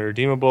Dragon or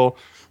Redeemable.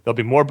 There'll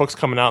be more books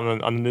coming out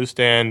on the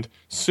newsstand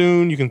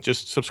soon. You can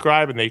just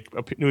subscribe and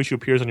new issue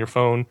appears on your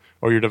phone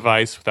or your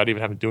device without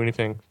even having to do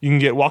anything. You can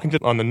get Walking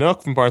Dead on the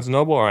Nook from Barnes &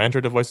 Noble or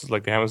Android devices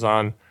like the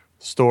Amazon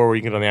store where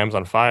you can get it on the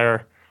Amazon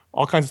Fire.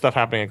 All kinds of stuff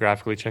happening at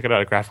Graphically. Check it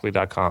out at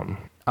graphically.com.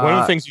 One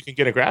of the things you can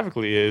get at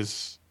Graphically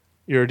is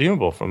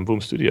Irredeemable from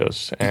Boom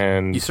Studios.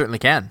 And you certainly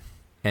can.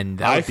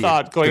 And I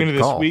thought going into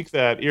this week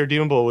that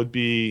Irredeemable would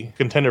be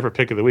contender for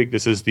pick of the week.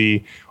 This is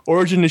the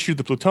origin issue of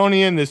the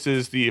Plutonian. This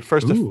is the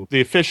first,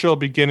 the official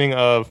beginning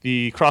of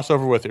the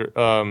crossover with.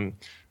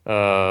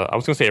 I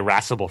was going to say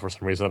Irascible for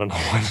some reason. I don't know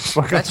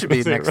why. That should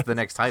be the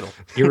next title.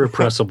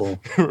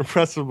 Irrepressible.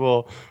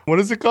 Irrepressible. What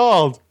is it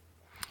called?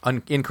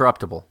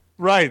 Incorruptible.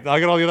 Right. I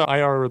got all the other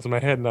IR words in my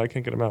head and I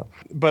can't get them out.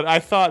 But I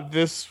thought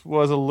this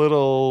was a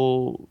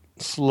little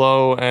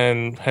slow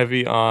and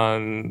heavy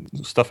on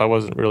stuff I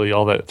wasn't really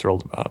all that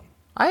thrilled about.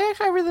 I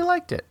really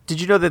liked it.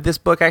 Did you know that this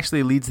book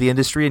actually leads the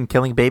industry in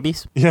killing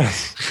babies?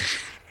 Yes.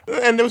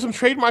 And there was some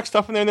trademark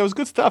stuff in there, and there was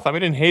good stuff. I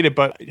didn't hate it,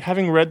 but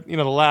having read,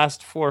 the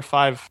last 4 or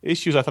 5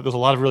 issues, I thought there was a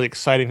lot of really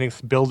exciting things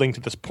building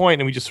to this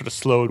point, and we just sort of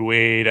slowed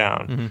way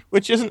down,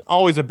 which isn't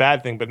always a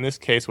bad thing, but in this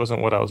case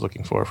wasn't what I was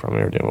looking for from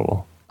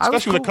Irredeemable.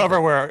 Especially the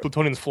cover where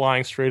Plutonian's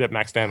flying straight at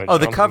max damage. Oh,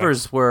 the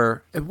covers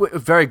were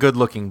very good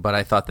looking, but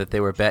I thought that they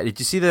were bad. Did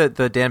you see the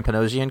Dan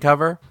Panosian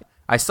cover?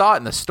 I saw it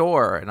in the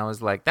store, and I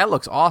was like, that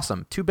looks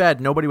awesome. Too bad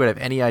nobody would have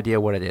any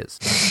idea what it is.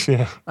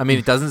 Yeah. I mean,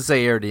 it doesn't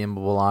say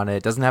Irredeemable on it.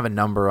 It doesn't have a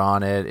number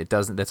on it. It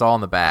doesn't. It's all in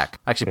the back.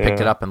 I actually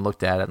picked it up and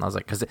looked at it, and I was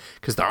like,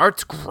 because the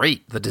art's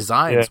great. The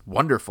design's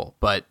wonderful,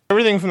 but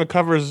everything from the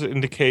covers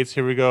indicates,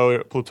 here we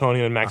go,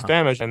 Plutonian and max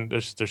damage, and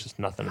there's just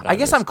nothing about it. I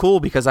guess I'm cool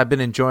because I've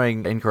been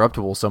enjoying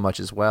Incorruptible so much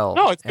as well.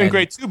 No, it's been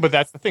great too, but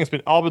that's the thing. It's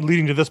been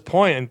leading to this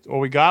point, and what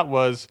we got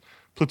was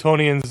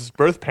Plutonian's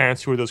birth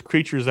parents, who were those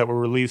creatures that were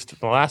released in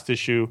the last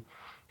issue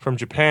from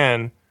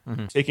Japan,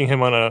 taking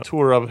him on a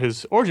tour of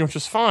his origin, which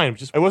was fine.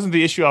 It wasn't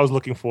the issue I was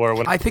looking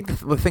for. I think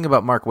the thing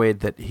about Mark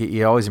Waid that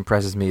he always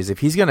impresses me is if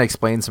he's going to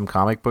explain some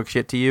comic book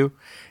shit to you,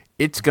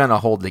 it's going to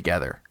hold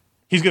together.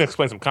 He's going to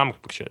explain some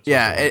comic book shit.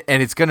 Yeah,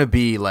 and it's going to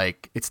be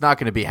it's not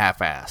going to be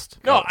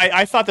half-assed. No,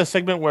 I thought the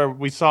segment where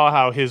we saw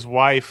how his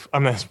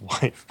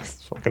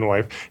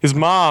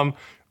mom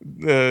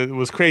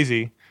was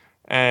crazy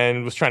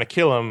and was trying to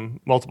kill him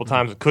multiple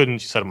times and couldn't.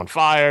 She set him on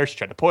fire. She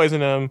tried to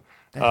poison him.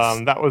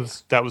 That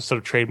was sort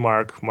of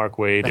trademark Mark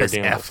Waid. That's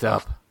effed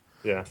up.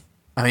 Yeah.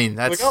 I mean,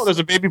 that's there's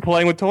a baby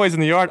playing with toys in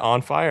the yard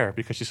on fire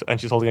because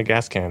she's holding a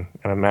gas can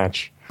and a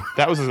match.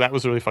 That was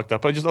really fucked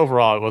up. But just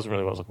overall, it wasn't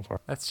really what I was looking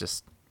for. That's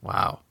just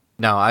wow.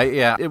 No,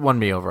 it won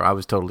me over. I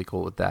was totally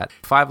cool with that.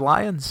 5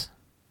 Lions.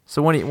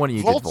 So when you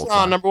did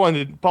Voltron? Number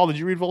one. Paul, did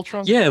you read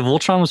Voltron? Yeah,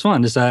 Voltron was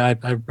fun. I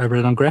read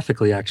it on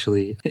Graphically,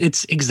 actually.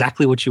 It's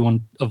exactly what you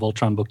want a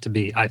Voltron book to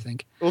be, I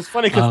think. Well, it's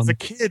funny because as a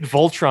kid,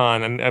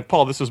 Voltron, and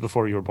Paul, this was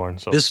before you were born.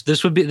 So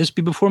this would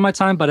be before my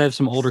time, but I have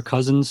some older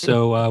cousins,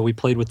 so we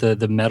played with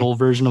the metal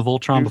version of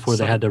Voltron before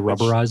they had to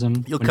rubberize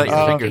him. You'll cut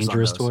your fingers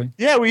dangerous on those. toy.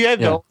 Yeah, we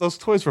had those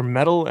toys were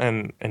metal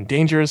and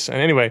dangerous.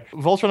 And anyway,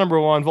 Voltron number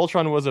one.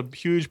 Voltron was a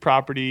huge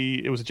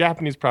property. It was a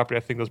Japanese property,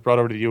 I think, that was brought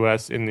over to the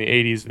U.S. in the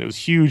 80s, and it was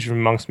huge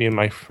amongst me and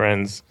my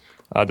friends.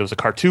 There was a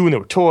cartoon. There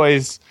were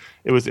toys.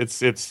 It's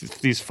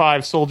these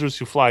 5 soldiers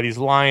who fly these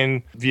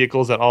lion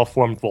vehicles that all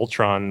form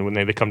Voltron when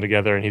they come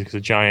together. And he's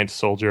a giant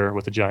soldier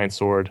with a giant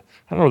sword.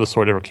 I don't know where the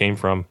sword ever came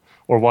from,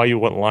 or why you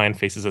want lion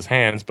faces as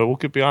hands. But we'll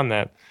get beyond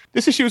that.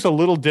 This issue is a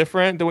little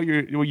different than what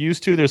you're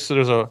used to. There's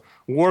a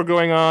war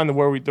going on. The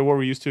war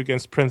we're used to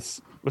against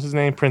Prince. What's his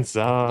name? Prince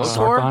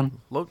Zarkon.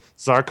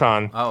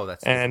 Zarkon. Oh,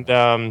 that's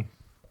and.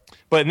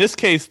 But in this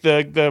case,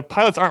 the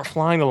pilots aren't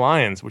flying the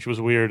lions, which was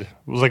weird. It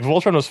was like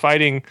Voltron was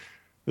fighting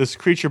this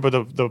creature, but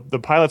the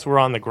pilots were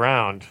on the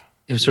ground.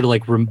 It was sort of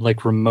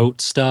like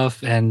remote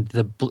stuff, and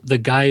the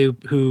guy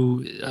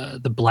who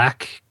the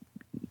black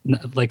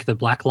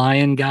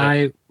lion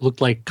guy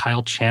looked like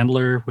Kyle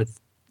Chandler with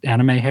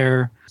anime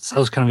hair. So that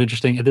was kind of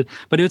interesting.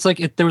 But it was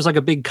there was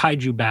a big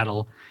kaiju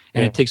battle,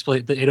 and it takes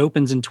place. It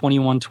opens in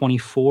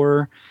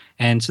 2124.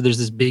 And so there's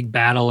this big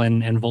battle,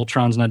 and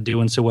Voltron's not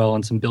doing so well,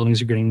 and some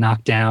buildings are getting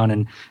knocked down,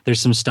 and there's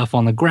some stuff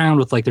on the ground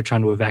with they're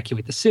trying to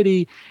evacuate the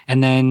city.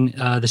 And then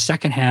the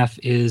second half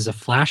is a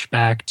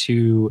flashback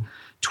to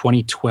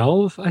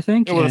 2012, I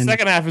think. Yeah, well, the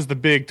second half is the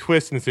big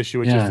twist in this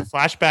issue, which is the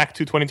flashback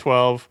to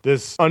 2012.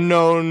 This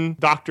unknown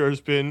doctor has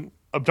been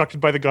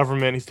abducted by the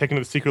government. He's taken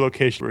to the secret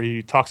location where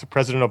he talks to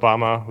President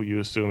Obama, who you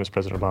assume is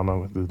President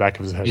Obama, with the back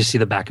of his head. You see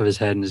the back of his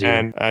head and his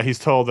ear. And he's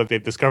told that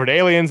they've discovered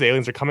aliens. The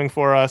aliens are coming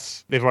for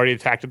us. They've already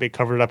attacked it. They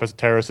covered it up as a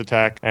terrorist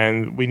attack.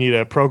 And we need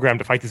a program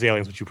to fight these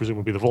aliens, which you presume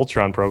would be the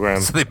Voltron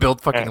program. So they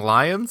build fucking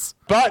lions?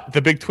 But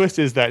the big twist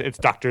is that it's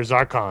Dr.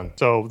 Zarkon.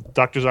 So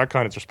Dr.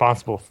 Zarkon is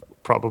responsible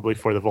probably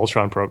for the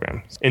Voltron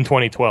program in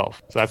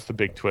 2012. So that's the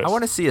big twist. I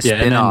want to see a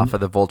spin-off of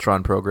the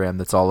Voltron program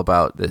that's all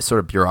about the sort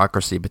of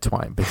bureaucracy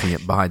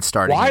behind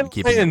starting and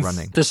keeping it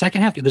running. The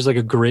second half, there's like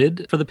a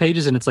grid for the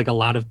pages, and it's like a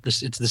lot of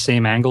this. It's the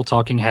same angle,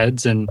 talking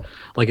heads, and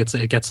like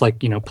it gets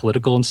like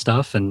political and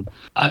stuff. And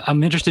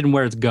I'm interested in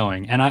where it's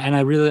going. And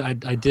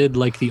I did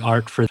like the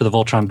art for the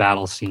Voltron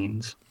battle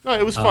scenes. No,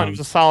 it was fun. It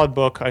was a solid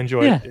book. I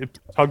enjoyed it. It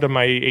tugged on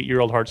my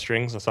 8-year-old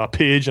heartstrings. I saw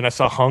Pidge and I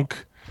saw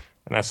Hunk.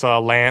 And I saw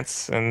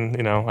Lance, and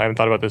I haven't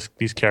thought about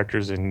these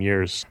characters in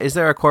years. Is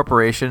there a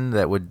corporation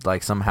that would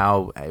like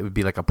somehow it would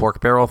be like a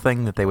pork barrel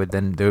thing that they would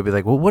be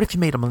like, well, what if you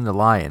made them into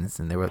lions?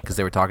 And they were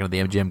talking to the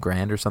MGM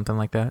Grand or something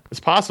like that. It's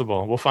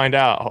possible. We'll find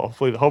out.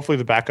 Hopefully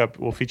the backup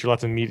will feature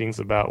lots of meetings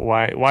about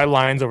why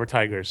lions over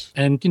tigers.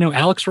 And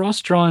Alex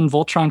Ross drawing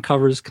Voltron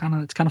covers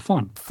it's kind of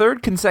fun.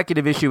 Third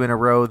consecutive issue in a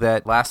row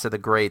that Last of the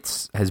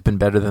Greats has been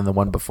better than the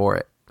one before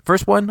it.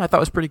 First one I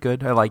thought was pretty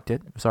good. I liked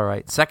it. It was all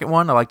right. Second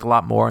one I liked a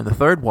lot more. And the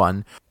third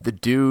one, the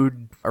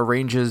dude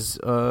arranges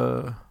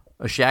a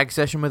shag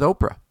session with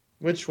Oprah.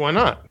 Which, why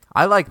not?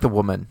 I like the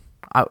woman.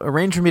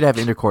 Arrange for me to have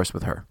intercourse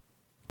with her.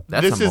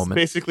 That's this is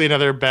basically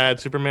another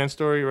bad Superman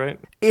story, right?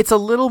 It's a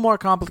little more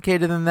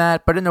complicated than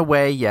that, but in a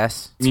way,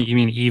 yes. You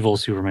mean evil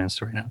Superman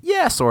story now?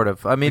 Yeah, sort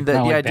of. I mean, the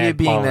idea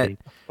being quality.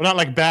 Well, not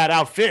like bad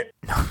outfit.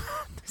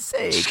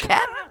 Say,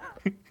 cat.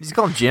 Does he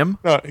call him Jim?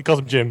 No, he calls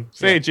him Jim.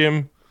 Say,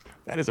 Jim.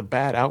 That is a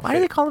bad outfit. Why do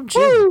they call him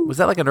Jim? Woo! Was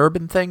that like an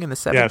urban thing in the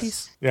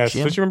 70s? Yes.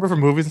 Don't you remember from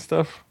movies and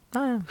stuff?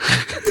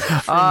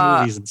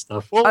 Movies and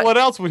stuff. Well, what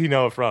else would he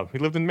know it from? He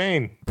lived in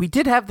Maine. We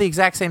did have the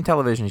exact same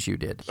television as you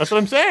did. That's what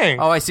I'm saying.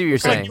 Oh, I see what you're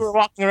saying. You were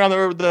walking around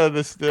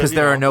because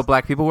there are no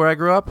black people where I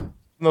grew up?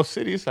 No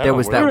cities. There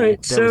was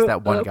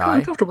that one guy.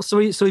 Uncomfortable. So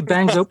he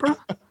bangs Oprah?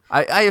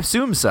 I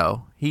assume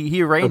so.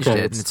 He arranged it,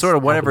 and it's sort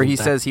of whatever he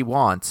says he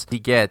wants, he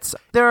gets.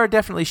 There are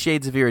definitely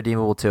shades of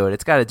irredeemable to it.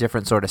 It's got a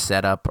different sort of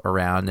setup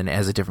around, and it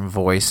has a different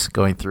voice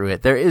going through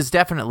it. There is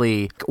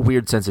definitely a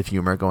weird sense of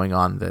humor going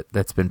on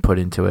that's been put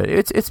into it.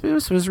 It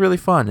was really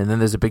fun, and then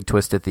there's a big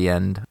twist at the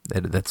end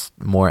that's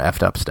more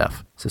effed up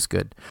stuff. So it's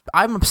good.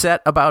 I'm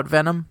upset about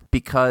Venom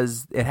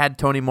because it had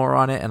Tony Moore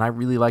on it, and I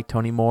really like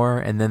Tony Moore,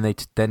 and then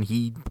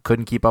he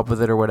couldn't keep up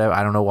with it or whatever.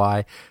 I don't know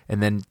why.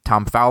 And then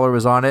Tom Fowler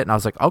was on it, and I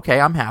was like,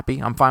 okay, I'm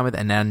happy. I'm fine with it.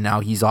 And then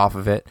now he's off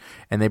of it,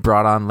 and they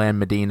brought on Lan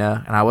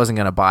Medina, and I wasn't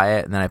going to buy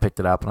it, and then I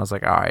picked it up, and I was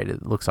like, all right,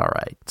 it looks all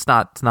right. It's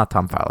not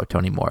Tom Fowler,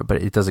 Tony Moore,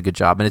 but it does a good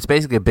job. And it's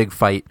basically a big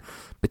fight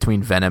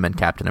between Venom and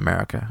Captain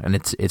America, and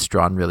it's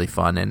drawn really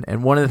fun.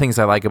 And one of the things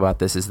I like about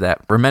this is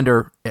that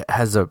Remender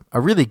has a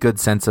really good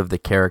sense of the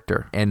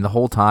character, and the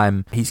whole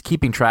time he's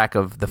keeping track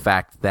of the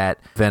fact that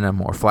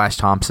Venom or Flash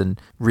Thompson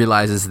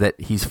realizes that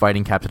he's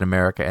fighting Captain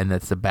America, and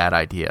that's a bad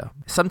idea.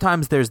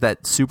 Sometimes there's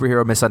that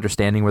superhero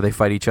misunderstanding where they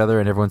fight each other,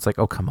 and everyone's like,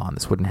 oh, come on,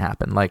 this wouldn't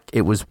happen. Like,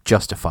 it was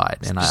justified,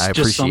 and I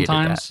appreciated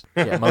that.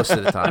 Yeah, most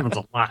of the time. It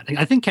happens a lot.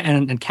 I think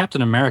in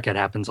Captain America it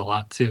happens a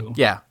lot, too.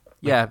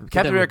 Yeah,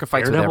 Captain America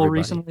fights with everybody.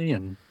 Recently,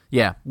 and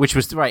which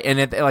was right.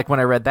 And like when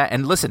I read that,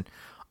 and listen,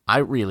 I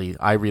really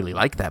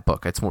like that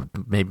book. It's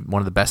maybe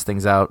one of the best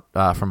things out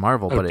from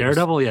Marvel. But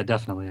Daredevil,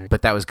 definitely.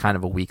 But that was kind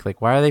of a weak.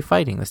 Like, why are they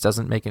fighting? This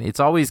doesn't make any.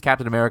 It's always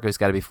Captain America who's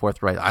got to be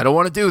forthright. I don't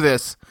want to do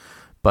this,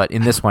 but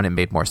in this one, it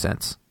made more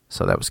sense.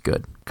 So that was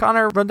good.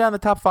 Connor, run down the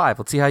top 5.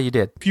 Let's see how you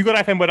did. If you go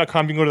to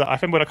ifanboy.com, you can go to the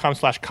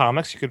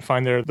ifanboy.com/comics. You can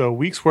find there the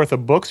week's worth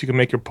of books. You can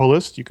make your pull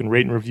list. You can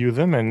rate and review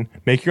them and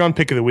make your own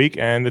pick of the week.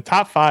 And the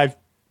top 5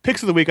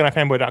 picks of the week on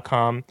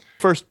ifanboy.com.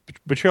 First,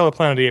 Betrayal of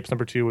Planet of the Apes,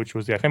 number 2, which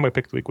was the iFanboy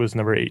pick of the week, was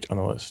number 8 on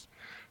the list.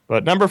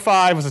 But number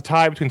 5 was a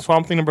tie between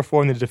Swamp Thing, number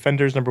 4, and The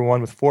Defenders, number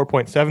 1, with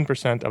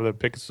 4.7% of the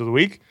picks of the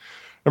week.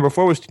 Number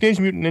 4 was Teenage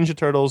Mutant Ninja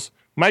Turtles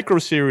Micro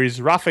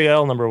Series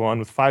Raphael, number 1,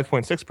 with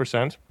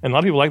 5.6%. And a lot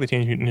of people like the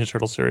Teenage Mutant Ninja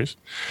Turtles series.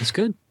 That's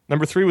good.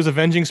 Number 3 was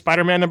Avenging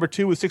Spider-Man, number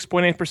 2, with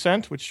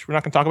 6.8%, which we're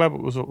not going to talk about,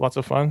 but was lots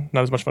of fun.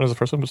 Not as much fun as the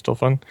first one, but still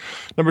fun.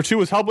 Number 2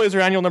 was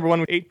Hellblazer Annual, number 1,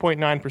 with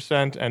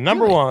 8.9%. And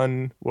number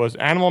 1 was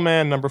Animal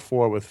Man, number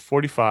 4, with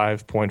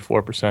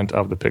 45.4%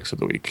 of the picks of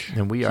the week.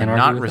 And we are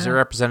not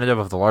representative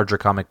of the larger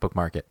comic book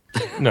market.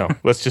 No,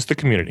 that's just the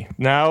community.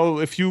 Now,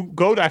 if you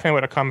go to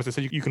ifanboy.com, as I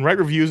said, you can write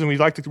reviews, and we'd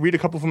like to read a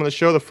couple from the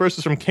show. The first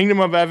is from Kingdom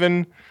of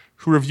Evan,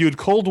 who reviewed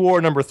Cold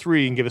War, number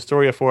 3, and gave a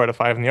story a 4 out of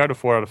 5 and the art a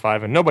 4 out of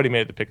 5, and nobody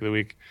made it the pick of the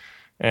week.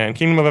 And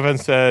Kingdom of Heaven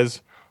says,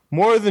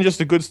 more than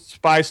just a good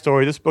spy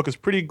story, this book is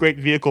pretty great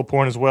vehicle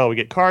porn as well. We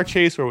get car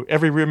chase where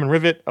every rim and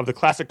rivet of the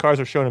classic cars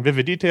are shown in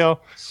vivid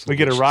detail. We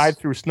get a ride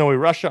through snowy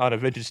Russia on a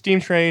vintage steam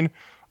train.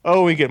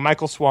 Oh, we get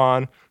Michael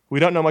Swan, who we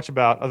don't know much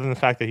about other than the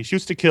fact that he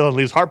shoots to kill and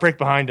leaves heartbreak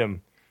behind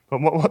him. But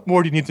what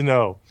more do you need to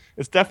know?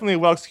 It's definitely a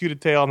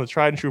well-executed tale on the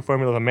tried-and-true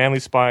formula of a manly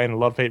spy and a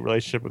love-hate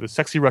relationship with a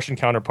sexy Russian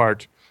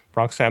counterpart,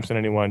 Bronx Sampson,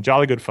 anyone.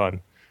 Jolly good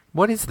fun.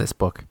 What is this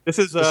book? This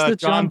is Is the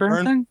John Byrne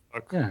Byrne thing?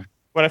 book. Yeah.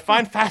 What I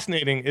find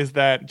fascinating is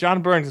that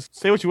John Byrne,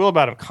 say what you will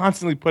about him,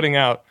 constantly putting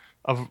out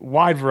a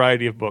wide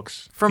variety of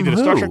books. From he did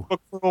a Star who? Trek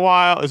book for a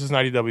while. This is an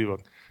IDW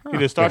book. He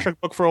did a Star Trek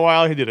book for a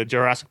while. He did a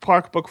Jurassic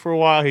Park book for a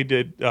while. He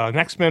did an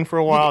X-Men for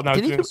a while. Did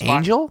he's he doing do Spy.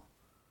 Angel?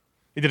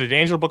 He did an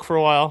Angel book for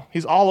a while.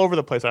 He's all over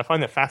the place. I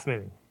find that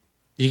fascinating.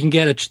 You can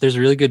get there's a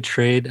really good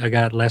trade I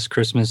got last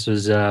Christmas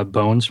was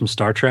Bones from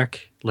Star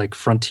Trek, like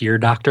Frontier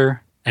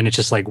Doctor, and it's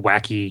just like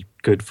wacky,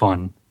 good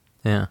fun.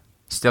 Yeah.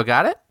 Still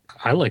got it?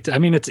 I liked it. I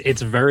mean,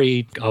 it's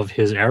very of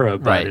his era,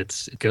 but Right.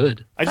 it's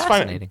good. I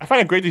find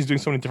it great that he's doing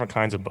so many different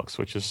kinds of books,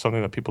 which is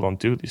something that people don't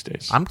do these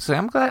days. I'm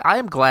glad. I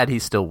am glad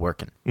he's still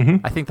working.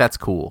 I think that's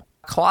cool.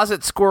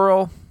 Closet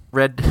Squirrel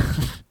read.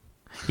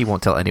 He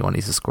won't tell anyone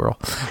he's a squirrel.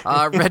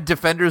 Red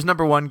Defenders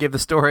 #1 gave the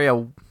story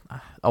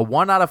a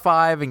 1 out of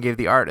 5 and gave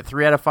the art a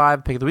 3 out of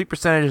 5. Pick of the week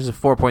percentage is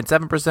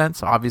 4.7%.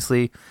 So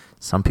obviously,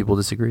 some people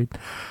disagreed.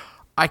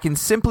 I can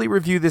simply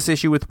review this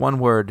issue with one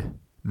word: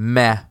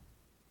 meh.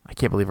 I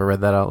can't believe I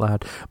read that out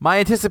loud. My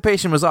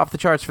anticipation was off the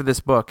charts for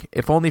this book,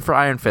 if only for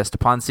Iron Fist.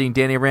 Upon seeing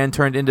Danny Rand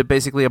turned into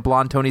basically a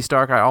blonde Tony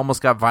Stark, I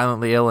almost got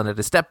violently ill and had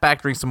to step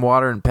back, drink some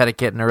water, and pet a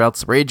kitten, or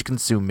else rage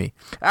consumed me.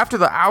 After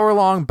the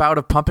hour-long bout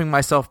of pumping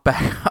myself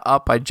back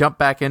up, I jumped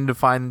back in to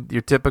find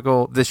your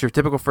typical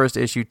first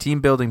issue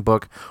team-building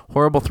book.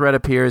 Horrible threat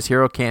appears,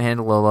 hero can't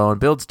handle alone,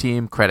 builds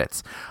team,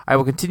 credits. I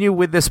will continue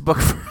with this book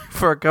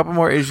for a couple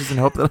more issues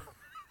and hope that...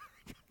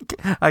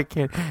 I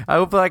can't. I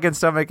hope that I can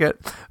stomach it.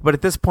 But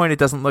at this point, it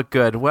doesn't look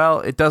good. Well,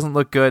 it doesn't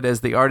look good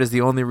as the art is the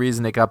only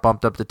reason it got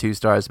bumped up to 2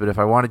 stars. But if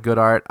I wanted good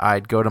art,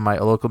 I'd go to my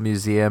local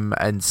museum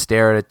and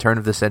stare at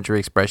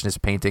turn-of-the-century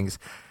expressionist paintings.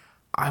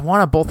 I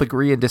want to both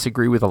agree and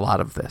disagree with a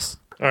lot of this.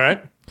 All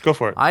right, go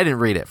for it. I didn't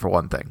read it, for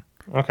one thing.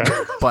 Okay.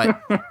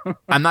 But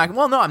I'm not.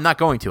 Well, no, I'm not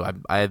going to.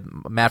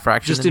 Matt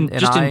Fraction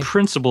Just in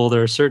principle,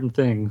 there are certain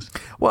things.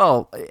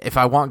 Well, if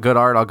I want good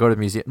art, I'll go to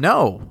museum.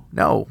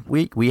 No,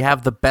 we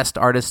have the best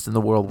artists in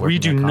the world working. We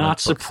do at comic not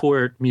books.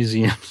 support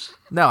museums.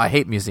 No, I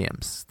hate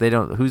museums. They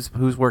don't.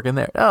 Who's working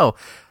there? No,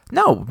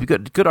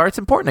 good art's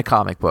important to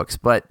comic books,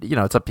 but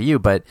it's up to you.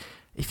 But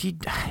if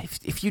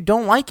you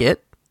don't like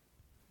it,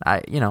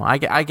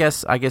 I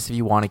guess if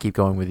you want to keep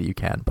going with it, you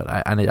can. But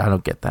I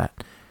don't get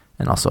that.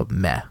 And also,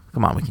 meh.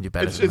 Come on, we can do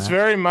better. It's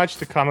very much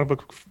the comic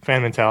book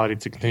fan mentality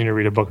to continue to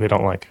read a book they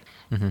don't like.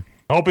 Hoping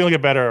it'll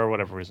get better or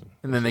whatever reason.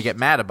 And then they get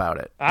mad about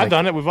it. I've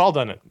done it. We've all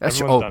done it.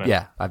 Everyone's done it.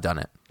 Yeah, I've done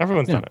it.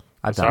 Everyone's done it.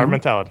 I've It's done our it.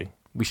 mentality.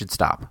 We should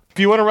stop. If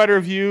you want to write a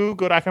review,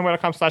 go to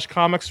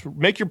ifanboy.com/comics,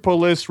 make your pull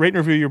list, rate and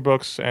review your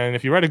books, and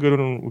if you write a good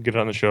one, we'll get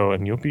it on the show,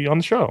 and you'll be on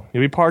the show.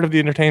 You'll be part of the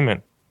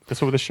entertainment.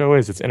 That's what the show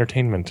is. It's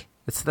entertainment.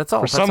 That's all.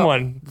 For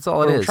someone. That's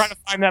all it we're is. trying to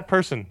find that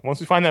person. Once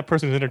we find that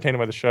person who's entertained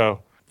by the show.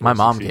 My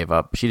mom succeed. gave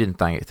up. She didn't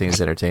think it was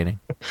entertaining.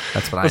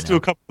 That's what Let's I do know.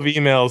 a couple of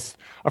emails.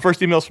 Our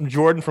first email is from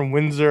Jordan from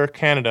Windsor,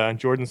 Canada. And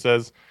Jordan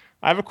says,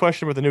 I have a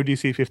question with the new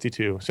DC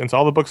 52. Since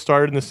all the books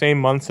started in the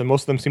same months and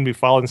most of them seem to be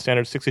following the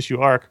standard 6-issue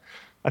arc,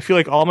 I feel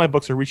like all my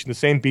books are reaching the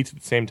same beats at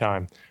the same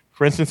time.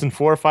 For instance, in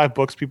 4 or 5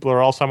 books, people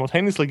are all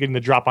simultaneously getting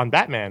the drop on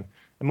Batman,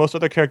 and most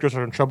other characters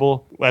are in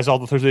trouble as all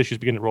the Thursday issues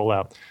begin to roll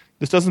out.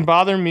 This doesn't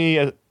bother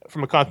me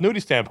from a continuity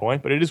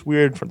standpoint, but it is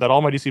weird that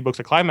all my DC books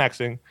are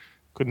climaxing.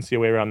 Couldn't see a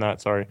way around that,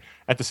 sorry.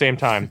 At the same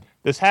time.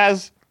 This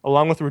has,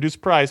 along with the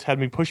reduced price, had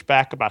me push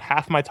back about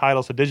half my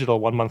titles to digital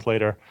 1 month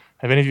later.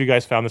 Have any of you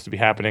guys found this to be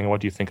happening, and what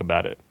do you think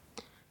about it?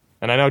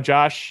 And I know,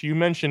 Josh, you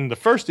mentioned the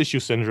first issue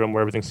syndrome where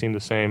everything seemed the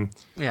same.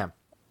 Yeah.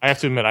 I have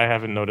to admit, I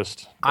haven't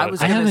noticed. I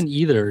haven't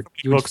either.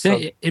 You would Books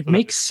say it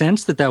makes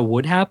sense that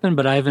would happen,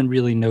 but I haven't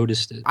really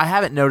noticed it. I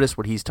haven't noticed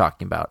what he's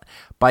talking about.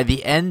 By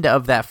the end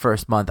of that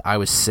first month, I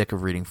was sick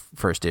of reading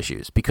first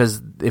issues because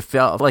it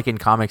felt like in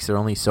comics there are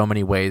only so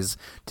many ways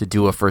to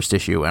do a first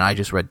issue, and I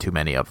just read too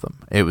many of them.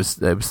 It was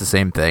the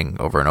same thing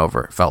over and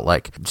over. It felt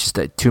like just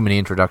too many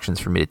introductions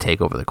for me to take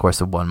over the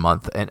course of 1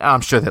 month, and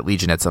I'm sure that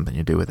Legion had something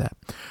to do with that.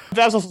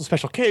 That was also a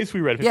special case.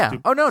 We read 52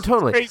 Yeah. Oh, no, books.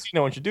 totally. It's crazy.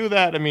 No one should do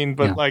that. I mean,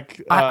 but Yeah.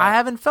 I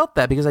haven't felt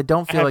that because I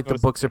don't feel haven't like the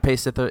noticed books are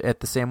paced at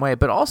the same way.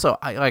 But also,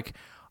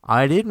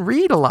 I didn't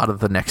read a lot of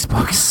the next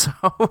books, so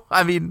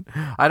I mean,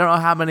 I don't know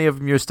how many of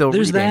them you're still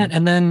There's reading. that,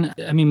 and then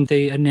I mean,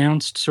 they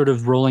announced sort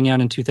of rolling out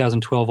in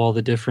 2012 all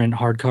the different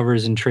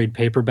hardcovers and trade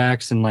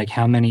paperbacks, and like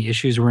how many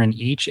issues were in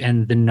each,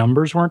 and the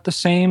numbers weren't the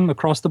same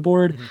across the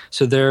board. Mm-hmm.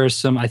 So there are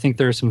some. I think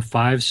there are some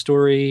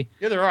 5-story.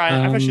 Yeah, there are.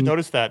 I've actually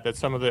noticed that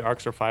some of the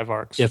arcs are 5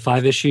 arcs. Yeah,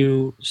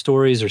 5-issue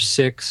stories or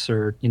 6,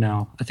 or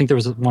I think there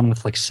was one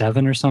with like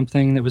 7 or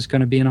something that was going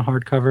to be in a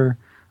hardcover.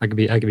 I could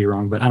be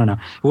wrong, but I don't know.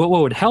 What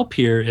would help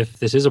here, if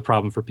this is a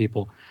problem for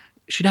people,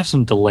 you should have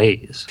some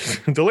delays.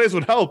 Delays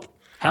would help.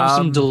 Have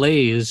some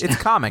delays. It's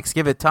comics.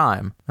 Give it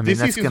time. I mean, DC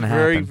that's seems going to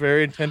very, happen.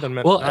 very intent on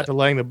not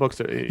delaying the books.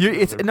 And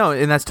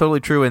that's totally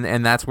true,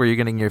 and that's where you're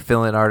getting your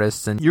fill-in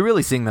artists, and you're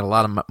really seeing that a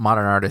lot of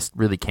modern artists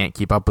really can't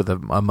keep up with a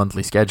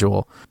monthly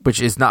schedule, which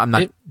is not. I'm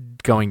not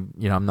going,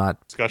 I'm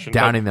not Discussion,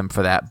 downing them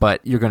for that,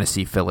 but you're going to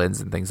see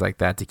fill-ins and things like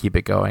that to keep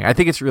it going. I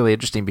think it's really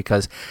interesting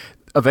because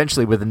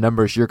eventually with the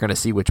numbers, you're going to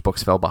see which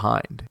books fell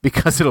behind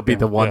because it'll be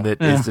the one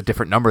that is a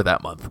different number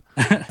that month.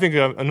 I think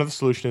another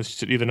solution is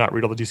to either not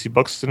read all the DC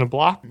books in a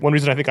block. One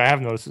reason I think I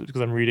have noticed is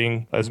because I'm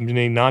reading as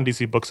many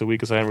non-DC books a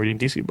week as I am reading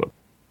DC books.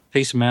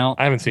 Pace them out.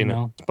 I haven't seen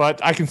it,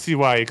 but I can see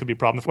why it could be a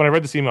problem. When I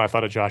read this email, I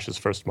thought of Josh's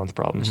first month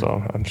problem,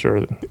 so I'm sure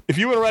that if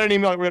you want to write an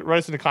email, write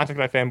us into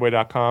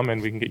contact@fanboy.com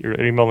and we can get your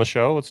email on the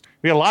show.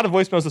 We had a lot of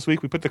voicemails this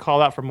week. We put the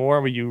call out for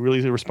more, but you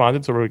really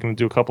responded, so we're going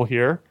to do a couple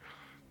here.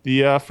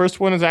 The first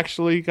one has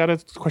actually got a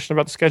question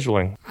about the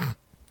scheduling.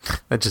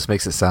 That just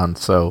makes it sound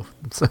so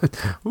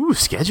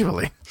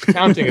scheduling.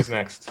 Counting is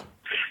next.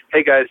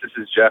 Hey guys, this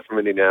is Jeff from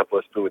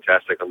Indianapolis,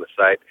 Poomatastic on the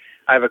site.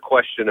 I have a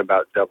question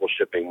about double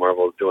shipping.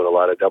 Marvel is doing a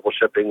lot of double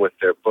shipping with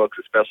their books,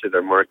 especially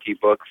their marquee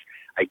books.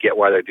 I get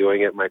why they're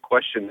doing it. My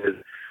question is,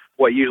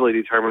 what usually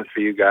determines for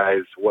you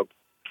guys what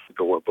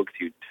books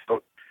you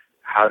don't?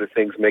 How do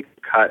things make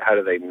the cut? How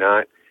do they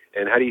not?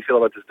 And how do you feel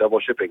about this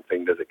double shipping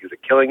thing? Is it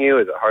killing you?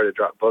 Is it hard to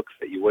drop books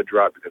that you would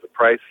drop because of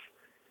price?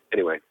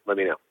 Anyway, let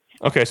me know.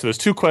 Okay, so there's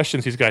two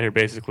questions he's got here,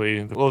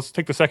 basically. Well, let's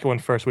take the second one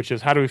first, which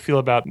is how do we feel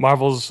about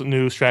Marvel's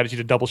new strategy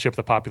to double ship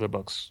the popular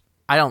books?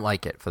 I don't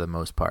like it for the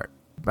most part.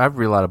 I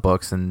read a lot of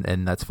books,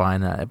 and that's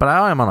fine. But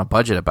I am on a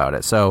budget about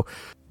it. So,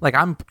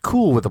 I'm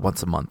cool with it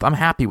once a month. I'm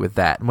happy with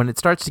that. And when it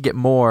starts to get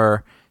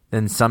more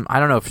than I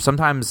don't know,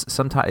 sometimes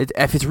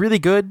if it's really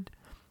good,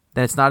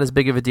 then it's not as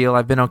big of a deal.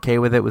 I've been okay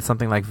with it with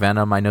something like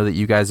Venom. I know that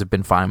you guys have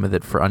been fine with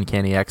it for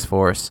Uncanny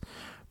X-Force.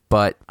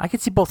 But I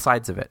could see both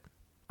sides of it.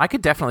 I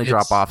could definitely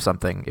drop off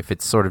something if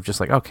it's sort of just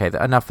okay,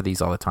 enough of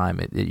these all the time.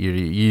 You're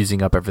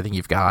using up everything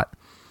you've got.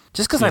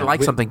 Just because I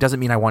like something doesn't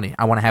mean I want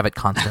to have it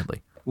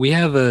constantly. We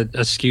have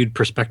a skewed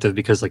perspective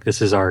because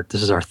this is our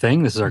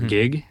thing, this is our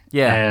gig,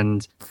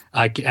 and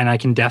I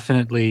can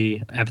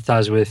definitely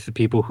empathize with the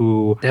people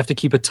who have to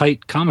keep a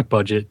tight comic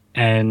budget,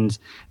 and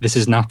this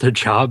is not their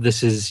job.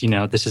 This is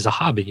a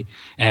hobby,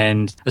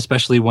 and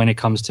especially when it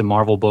comes to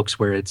Marvel books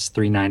where it's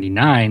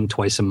 $3.99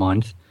 twice a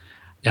month.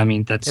 I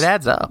mean it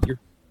adds up.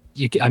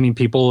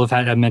 People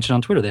I've mentioned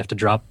on Twitter, they have to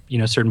drop,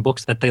 certain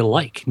books that they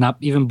like, not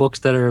even books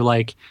that are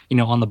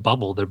on the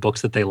bubble. They're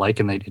books that they like,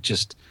 and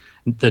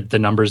the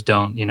numbers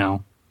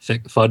don't,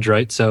 fudge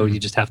right. So you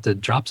just have to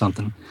drop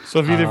something.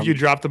 So have either of you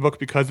dropped the book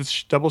because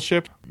it's double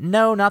shipped?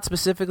 No, not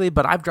specifically,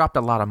 but I've dropped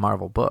a lot of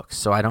Marvel books,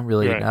 so I don't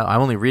really know. I'm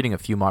only reading a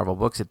few Marvel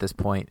books at this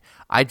point.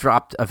 I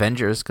dropped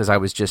Avengers because it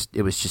was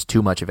just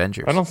too much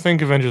Avengers. I don't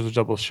think Avengers was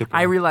double shipped.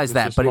 I realize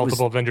that, but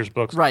multiple Avengers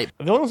books. Right.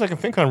 The only ones I can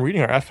think I'm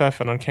reading are FF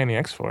and Uncanny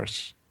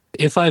X-Force.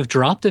 If I've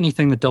dropped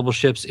anything that double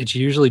ships, it's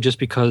usually just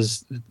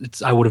because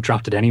I would have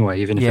dropped it anyway,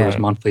 even if it was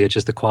monthly. It's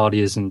just the quality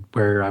isn't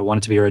where I want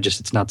it to be, or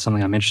it's not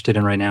something I'm interested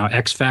in right now.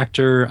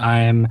 X-Factor,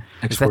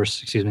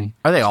 X-Force, excuse me.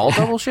 Are they all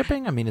double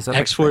shipping? I mean, is that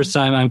X-Force?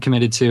 I'm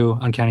committed to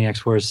Uncanny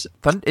X-Force.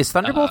 Is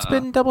Thunderbolts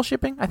been double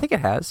shipping? I think it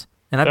has,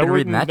 and I've been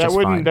reading that just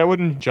fine. That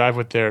wouldn't jive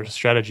with their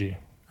strategy.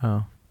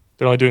 Oh.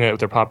 They're only doing it with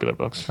their popular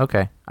books.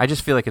 Okay, I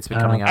just feel like it's been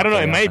coming out. I don't know.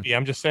 It might be.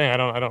 I'm just saying. I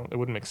don't. It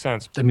wouldn't make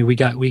sense. I mean, we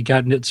got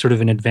sort of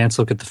an advanced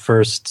look at the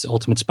first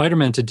Ultimate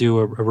Spider-Man to do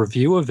a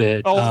review of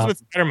it. Oh, Ultimate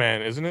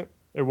Spider-Man, isn't it?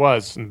 It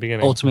was in the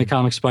beginning. Ultimate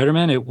Comic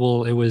Spider-Man. It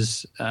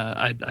was.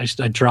 I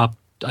dropped.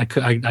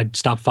 I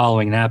stopped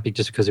following that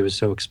just because it was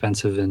so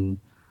expensive, and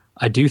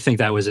I do think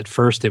that was at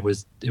first it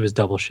was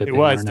double shipping. It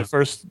was the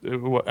first.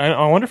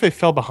 I wonder if they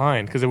fell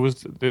behind because it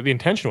was the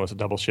intention was to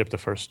double ship the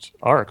first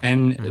arc.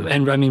 And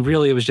I mean,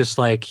 really, it was just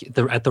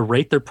at the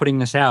rate they're putting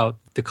this out,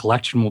 the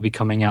collection will be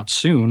coming out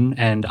soon,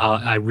 and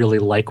I really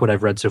like what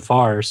I've read so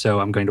far, so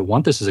I'm going to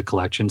want this as a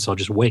collection. So I'll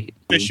just wait.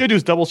 They should do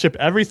is double ship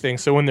everything,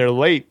 so when they're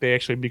late, they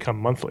actually become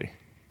monthly.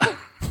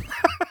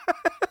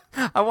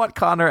 I want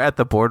Connor at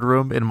the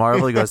boardroom in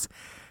Marvel. He goes,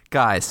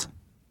 guys,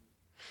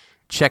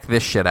 check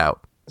this shit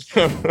out.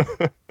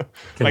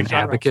 Like an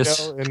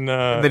abacus. And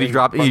then he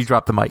dropped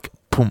the mic.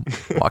 Boom,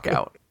 walk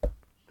out.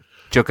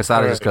 Joe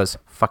Quesada just goes,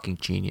 fucking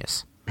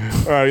genius.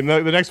 All right,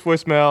 the next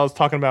voicemail is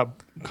talking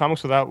about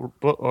comics without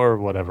or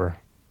whatever.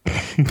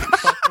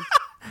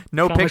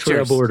 No comics pictures.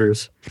 Without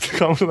borders.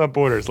 Comics without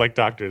borders, like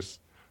doctors,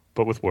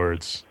 but with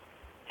words.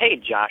 Hey,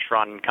 Josh,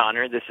 Ron, and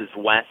Connor. This is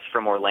Wes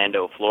from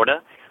Orlando,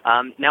 Florida.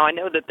 Now, I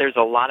know that there's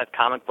a lot of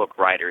comic book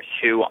writers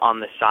who,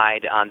 on the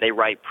side, they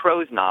write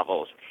prose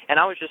novels. And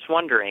I was just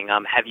wondering,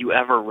 have you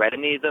ever read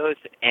any of those?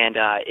 And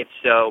if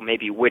so,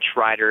 maybe which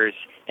writers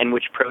and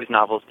which prose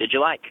novels did you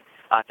like?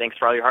 Thanks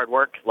for all your hard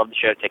work. Love the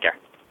show. Take care.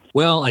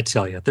 Well, I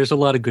tell you, there's a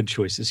lot of good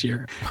choices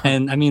here.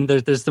 And I mean,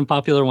 there's some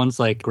popular ones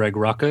like Greg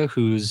Rucka,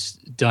 who's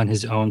done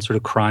his own sort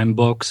of crime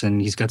books,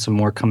 and he's got some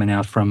more coming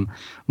out from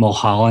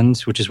Mulholland,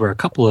 which is where a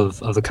couple of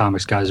the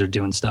comics guys are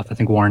doing stuff. I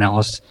think Warren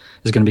Ellis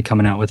is going to be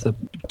coming out with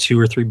 2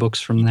 or 3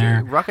 books from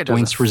there.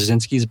 Dwayne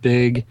Straczynski's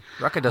big.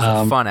 Rucka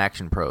does fun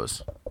action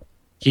prose.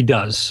 He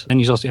does.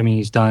 And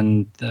he's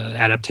done the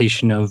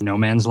adaptation of No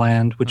Man's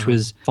Land, which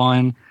was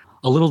fun.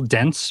 a little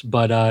dense,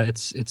 but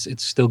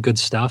it's still good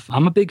stuff.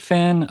 I'm a big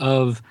fan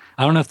of,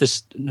 I don't know if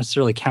this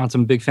necessarily counts,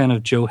 I'm a big fan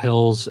of Joe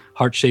Hill's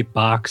Heart-Shaped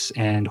Box,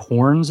 and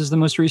Horns is the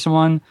most recent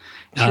one.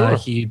 Sure.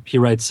 He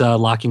writes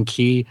Lock and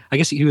Key. I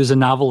guess he was a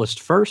novelist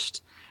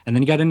first, and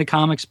then he got into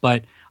comics,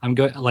 but I'm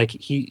going like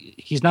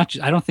he's not.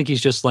 I don't think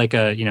he's just like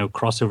a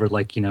crossover,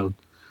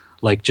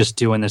 like just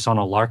doing this on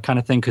a lark kind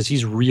of thing, because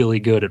he's really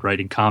good at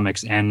writing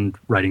comics and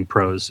writing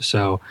prose.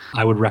 So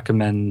I would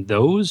recommend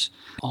those.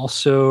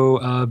 Also,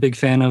 a big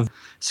fan of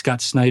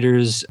Scott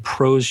Snyder's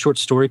prose short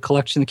story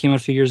collection that came out a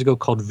few years ago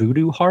called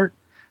Voodoo Heart.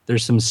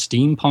 There's some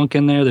steampunk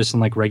in there. There's some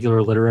like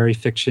regular literary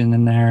fiction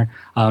in there.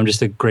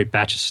 Just a great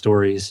batch of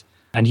stories.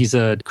 And he's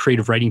a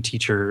creative writing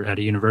teacher at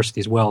a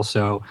university as well,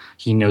 so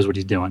he knows what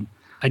he's doing.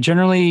 I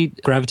generally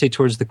gravitate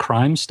towards the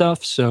crime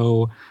stuff,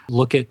 so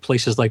look at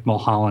places like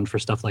Mulholland for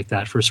stuff like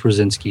that, for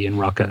Straczynski and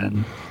Rucka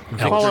and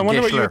Paul, I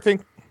wonder what you would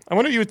think. I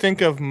wonder what you would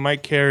think of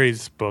Mike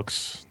Carey's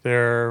books.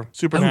 They're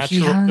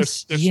supernatural. They're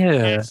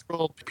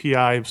supernatural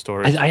PI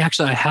stories. I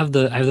have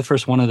the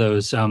first one of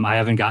those. I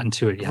haven't gotten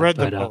to it yet. I've read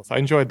them both. I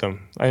enjoyed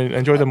them. I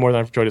enjoyed them more than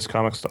I've enjoyed his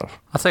comic stuff.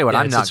 I'll tell you what,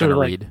 I'm not going to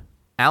read.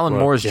 Alan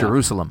Moore's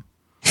Jerusalem.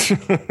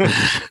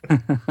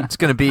 It's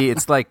going to be.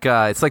 It's like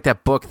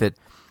that book that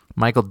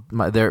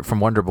they're from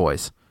Wonder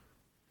Boys.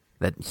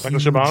 That Michael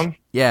Chabon?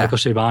 Yeah. Michael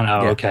Chabon.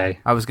 Oh, yeah. Okay.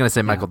 I was going to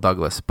say Michael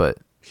Douglas, but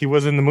he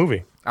was in the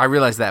movie. I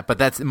realize that, but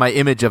that's my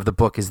image of the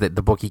book, is that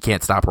the book he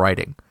can't stop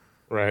writing.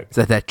 Right. It's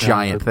that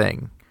giant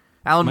thing.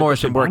 Alan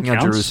Moore's been working on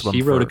Jerusalem.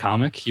 He wrote a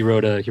comic. He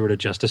wrote a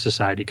Justice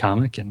Society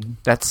comic, and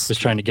was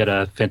trying to get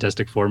a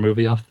Fantastic Four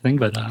movie off the thing.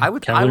 But I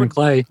would go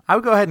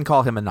ahead and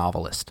call him a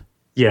novelist.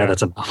 Yeah,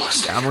 that's a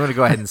novelist. I'm going to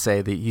go ahead and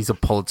say that he's a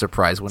Pulitzer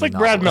Prize winning novelist. It's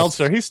like Brad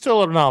Meltzer. He's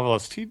still a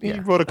novelist. He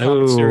wrote a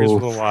comic series for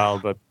a little while,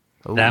 but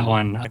that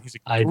one, he's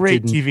a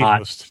great TV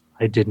host.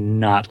 I did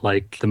not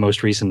like the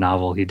most recent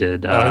novel he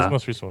did. His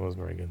most recent one was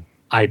very good.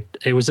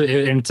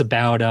 It's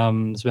about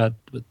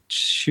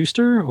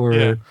Schuster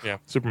or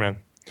Superman.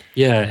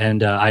 Yeah,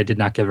 and I did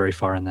not get very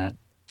far in that.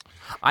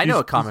 I know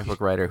a comic book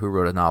writer who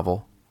wrote a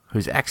novel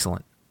who's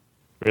excellent.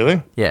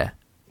 Really? Yeah.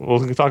 Well,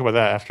 we can talk about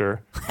that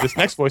after this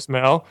next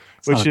voicemail,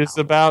 which is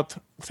about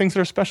things that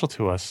are special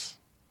to us,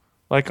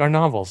 like our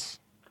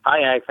novels.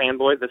 Hi,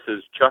 fanboy. This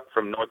is Chuck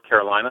from North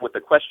Carolina with a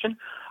question.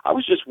 I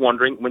was just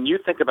wondering, when you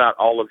think about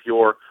all of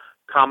your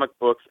comic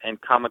books and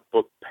comic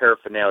book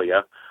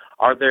paraphernalia,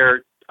 are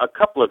there a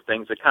couple of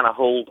things that kind of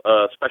hold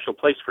a special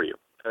place for you?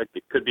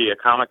 It could be a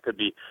comic, could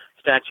be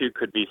statue,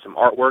 could be some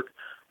artwork.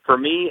 For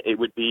me, it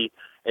would be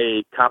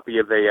a copy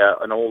of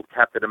an old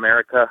Captain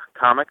America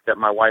comic that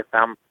my wife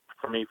found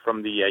for me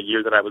from the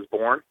year that I was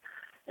born,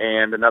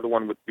 and another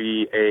one would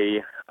be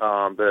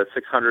the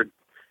 600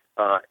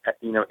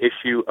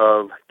 issue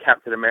of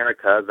Captain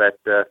America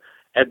that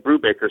Ed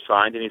Brubaker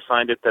signed, and he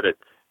signed it that it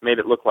made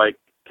it look like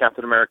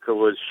Captain America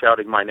was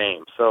shouting my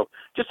name. So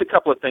just a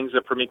couple of things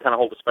that for me kind of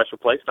hold a special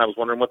place, and I was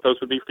wondering what those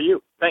would be for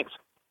you. Thanks.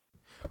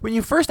 When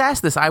you first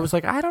asked this, I was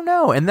like, I don't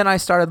know. And then I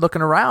started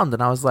looking around,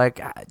 and I was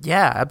like,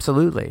 yeah,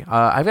 absolutely.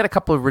 I've got a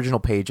couple of original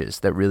pages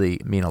that really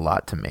mean a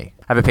lot to me.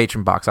 I have a page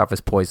from Box Office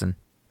Poison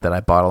that I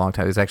bought a long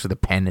time ago. It's actually the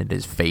pen, it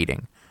is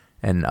fading,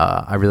 and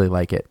I really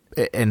like it.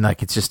 And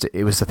like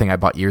it was the thing I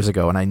bought years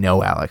ago, and I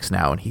know Alex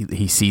now, and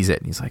he sees it,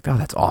 and he's like, oh,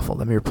 that's awful.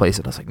 Let me replace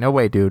it. I was like, no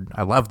way, dude.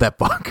 I love that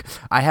book.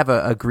 I have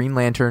a Green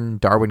Lantern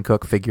Darwin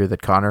Cook figure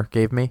that Connor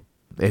gave me.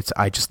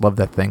 I just love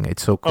that thing.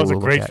 It's so cool. It's a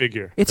great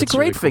figure. It's a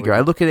great figure.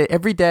 I look at it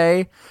every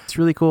day. It's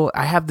really cool.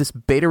 I have this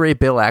Beta Ray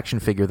Bill action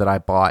figure that I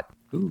bought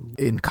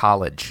in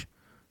college,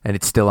 and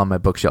it's still on my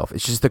bookshelf.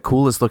 It's just the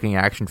coolest looking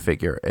action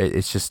figure.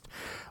 It's just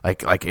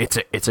like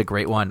it's a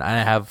great one.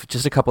 I have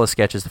just a couple of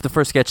sketches. The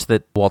first sketch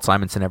that Walt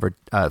Simonson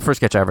first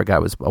sketch I ever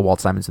got was a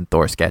Walt Simonson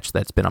Thor sketch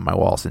that's been on my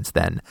wall since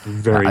then.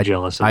 Very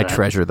jealous of that. I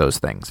treasure those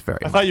things very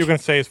much. I thought you were going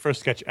to say his first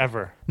sketch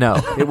ever. No,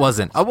 it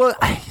wasn't.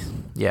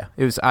 Yeah,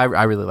 it was. I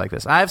really like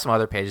this. I have some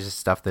other pages of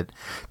stuff that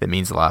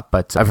means a lot,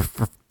 but I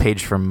have a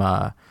page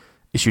from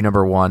issue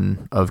number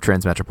 1 of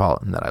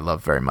Transmetropolitan that I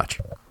love very much.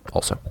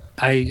 Also,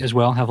 I as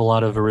well have a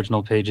lot of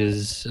original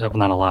pages.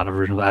 Not a lot of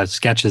original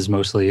sketches,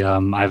 mostly.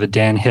 I have a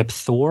Dan Hip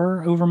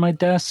Thor over my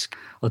desk.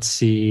 Let's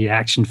see,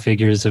 action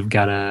figures. I've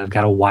got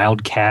a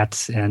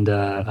Wildcat and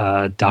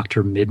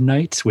Dr.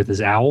 Midnight with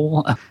his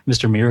owl.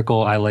 Mr.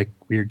 Miracle. I like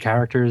weird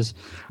characters.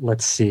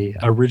 Let's see,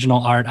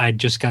 original art. I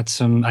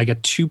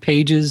got 2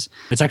 pages.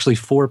 It's actually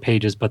 4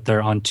 pages, but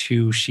they're on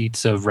 2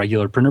 sheets of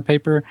regular printer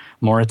paper.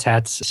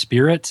 Moritat's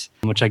Spirit,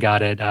 which I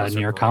got at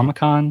New York Comic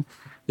Con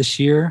this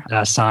year,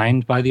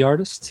 signed by the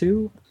artist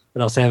too.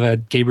 But I also have a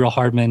Gabriel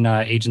Hardman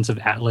Agents of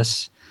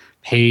Atlas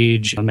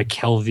page, a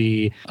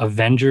McKelvey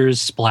Avengers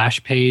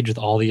splash page with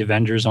all the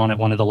Avengers on it,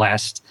 one of the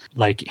last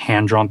like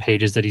hand-drawn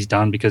pages that he's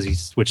done because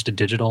he's switched to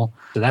digital.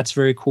 So that's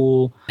very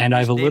cool. And I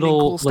have a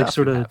little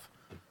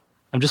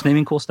I'm just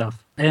naming cool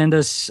stuff. And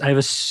I have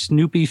a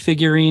Snoopy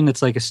figurine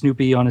that's like a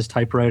Snoopy on his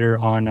typewriter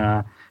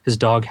on his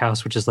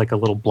doghouse, which is like a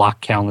little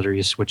block calendar.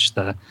 You switch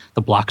the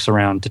blocks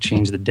around to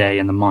change the day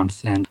and the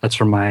month. And that's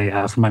from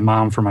my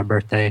mom for my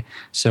birthday.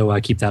 So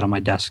I keep that on my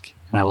desk,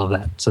 and I love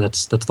that. So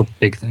that's the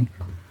big thing.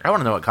 I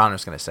want to know what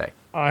Connor's going to say.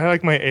 I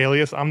like my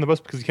Alias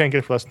Omnibus because you can't get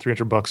it for less than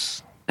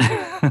 $300.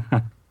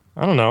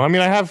 I don't know. I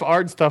mean, I have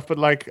art stuff, but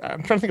like,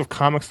 I'm trying to think of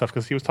comic stuff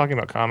because he was talking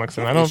about comics,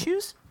 and I don't.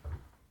 Issues?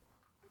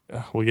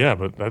 Well, yeah,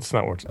 but that's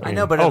not what I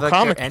know. But like,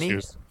 comic any?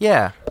 issues.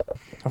 Yeah.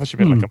 I thought you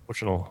meant like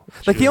emotional.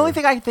 Like the only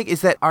thing I can think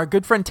is that our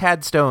good friend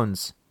Tad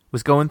Stones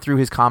was going through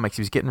his comics.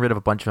 He was getting rid of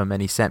a bunch of them,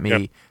 and he sent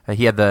me.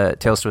 He had the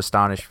Tales to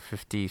Astonish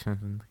 50.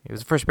 It was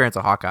the first appearance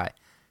of Hawkeye.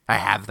 I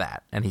have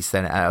that, and he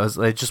sent it. It was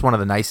just one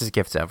of the nicest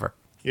gifts ever.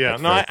 Yeah,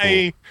 no,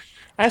 I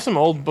have some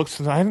old books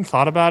and I haven't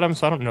thought about them,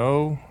 so I don't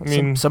know. I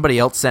mean, somebody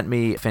else sent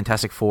me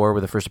Fantastic Four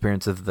with the first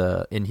appearance of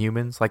the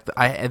Inhumans. Like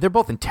they're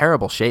both in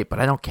terrible shape, but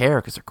I don't care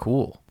because they're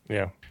cool.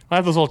 Yeah, I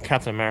have those old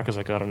Captain Americas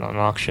I got on an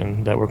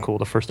auction that were cool.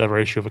 The first ever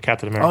issue of a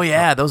Captain America. Oh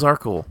yeah, those are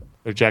cool.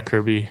 They're Jack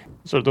Kirby.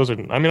 So those are.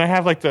 I mean, I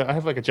have like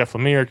a Jeff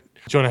Lemire,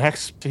 Jonah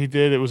Hex. He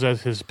did. It was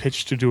as his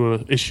pitch to do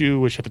an issue,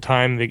 which at the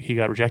time he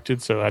got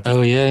rejected. So at the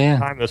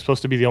time, it was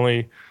supposed to be the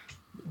only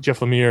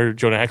Jeff Lemire,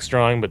 Jonah Hex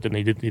drawing, but then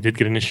he did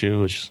get an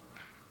issue, which,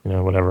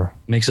 whatever.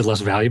 Makes it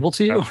less valuable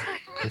to you?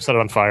 I'm set it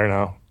on fire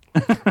now.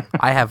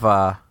 I have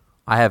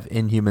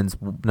Inhumans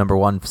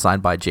 #1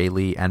 signed by Jay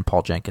Lee and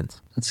Paul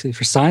Jenkins. Let's see.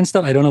 For signed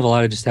stuff, I don't have a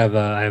lot.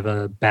 I have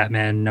a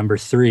Batman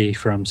 #3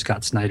 from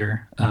Scott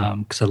Snyder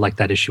because I like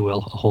that issue a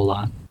whole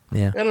lot.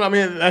 Yeah. I don't know. I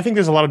mean, I think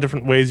there's a lot of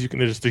different ways you can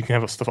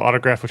have stuff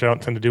autographed, which I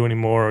don't tend to do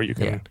anymore, or you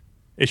can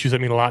issues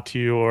that mean a lot to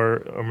you,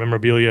 or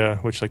memorabilia,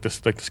 which like the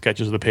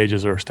sketches of the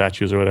pages or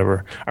statues or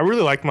whatever. I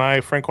really like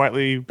my Frank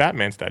Whiteley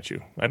Batman statue.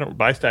 I don't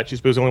buy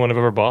statues, but it's the only one I've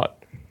ever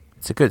bought.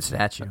 It's a good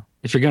statue.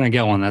 If you're gonna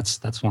get one,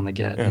 that's one to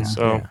get. Yeah.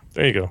 So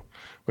there you go.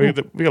 We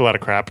got a lot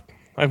of crap.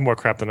 I have more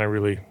crap than I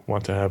really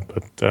want to have,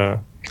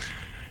 but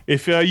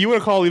if you want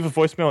to call, leave a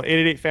voicemail,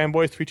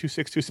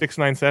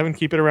 888-FANBOYS-326-2697.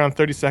 Keep it around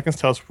 30 seconds.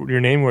 Tell us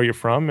your name, where you're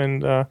from,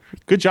 and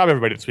good job,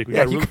 everybody, this week. We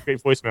got really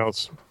great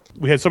voicemails.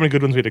 We had so many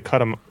good ones, we had to cut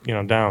them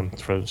down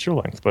for the show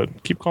length,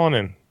 but keep calling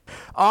in.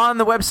 On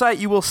the website,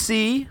 you will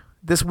see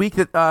this week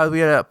that we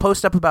had a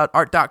post up about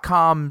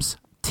Art.com's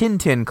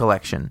Tintin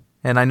collection,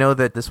 and I know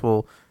that this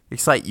will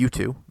excite you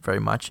two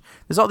very much.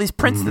 There's all these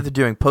prints that they're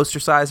doing, poster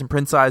size and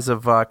print size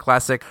of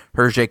classic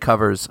Hergé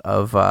covers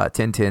of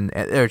Tintin.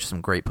 They're just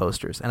some great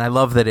posters, and I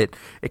love that it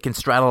can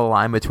straddle a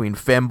line between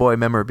fanboy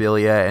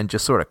memorabilia and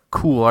just sort of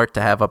cool art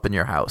to have up in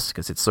your house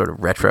because it's sort of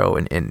retro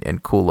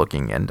and cool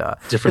looking. And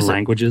different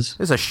languages.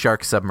 There's a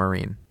shark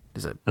submarine.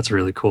 That's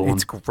really cool.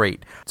 It's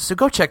great. So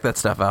go check that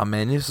stuff out,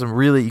 man. There's some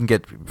you can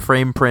get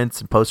frame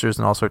prints and posters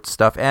and all sorts of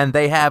stuff. And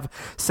they have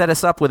set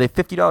us up with a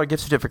 $50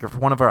 gift certificate for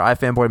one of our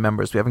iFanboy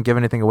members. We haven't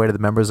given anything away to the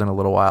members in a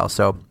little while,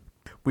 so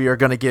we are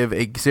going to give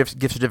a gift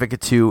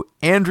certificate to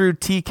Andrew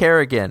T.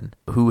 Kerrigan,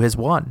 who has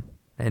won.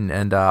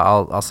 And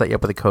I'll set you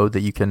up with a code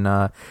that you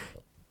can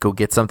go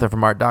get something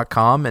from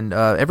Art.com. And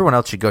everyone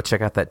else should go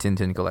check out that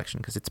Tintin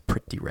collection because it's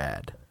pretty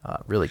rad.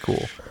 Really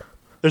cool.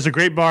 There's a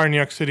great bar in New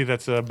York City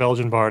that's a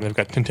Belgian bar, and they've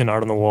got Tintin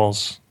art on the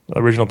walls,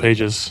 original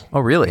pages. Oh,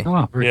 really?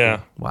 Oh, yeah.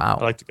 Cool.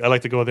 Wow. I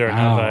like to go there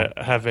and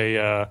have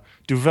a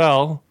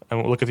Duvel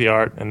and look at the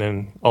art, and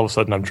then all of a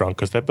sudden I'm drunk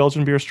because that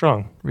Belgian beer is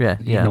strong. Yeah.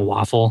 Eating a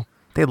waffle.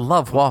 They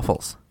love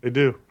waffles. They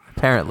do.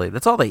 Apparently.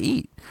 That's all they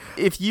eat.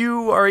 If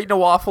you are eating a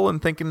waffle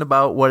and thinking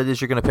about what it is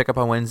you're going to pick up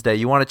on Wednesday,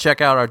 you want to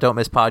check out our Don't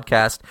Miss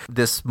podcast.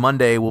 This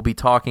Monday, we'll be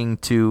talking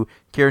to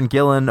Kieran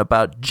Gillen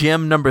about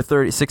Jim number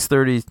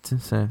 630.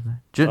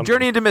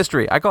 Journey into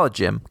Mystery. I call it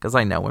Jim because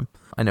I know him.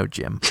 I know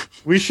Jim.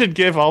 We should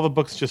give all the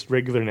books just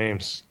regular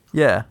names.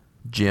 Yeah,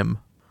 Jim.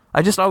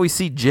 I just always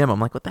see Jim.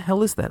 I'm like, what the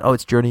hell is that? Oh,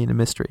 it's Journey into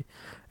Mystery.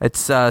 It's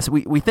so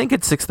we think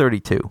it's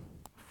 632.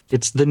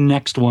 It's the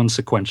next one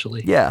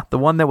sequentially. Yeah, the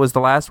one that was the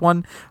last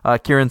one.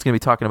 Kieran's going to be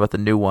talking about the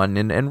new one,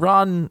 and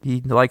Ron, he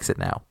likes it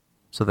now.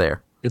 So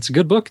there. It's a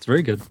good book. It's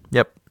very good.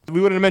 Yep.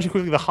 We wanted to mention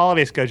quickly the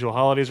holiday schedule.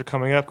 Holidays are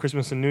coming up,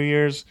 Christmas and New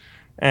Year's.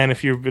 And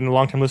if you've been a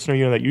long-time listener,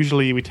 you know that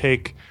usually we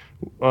take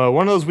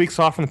one of those weeks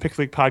off from the Pick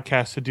the Week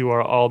podcast to do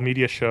our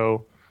all-media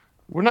show.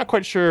 We're not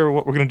quite sure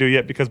what we're going to do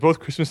yet because both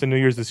Christmas and New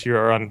Year's this year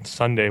are on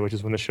Sunday, which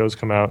is when the shows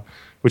come out,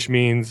 which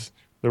means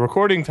the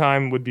recording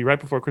time would be right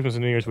before Christmas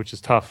and New Year's, which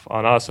is tough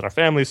on us and our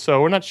families.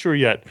 So we're not sure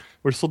yet.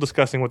 We're still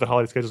discussing what the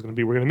holiday schedule is going to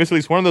be. We're going to miss at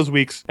least one of those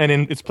weeks, and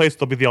in its place,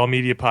 there'll be the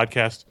all-media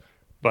podcast.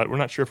 But we're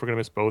not sure if we're going to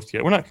miss both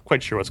yet. We're not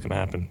quite sure what's going to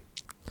happen.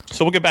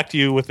 So we'll get back to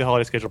you with the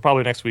holiday schedule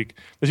probably next week.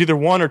 There's either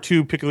one or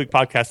two Pick the Week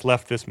podcasts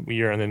left this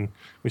year, and then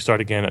we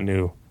start again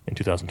anew in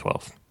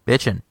 2012.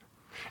 Bitchin'.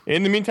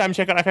 In the meantime,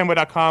 check out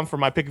ifanboy.com for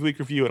my Pick the Week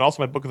review and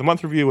also my Book of the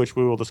Month review, which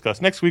we will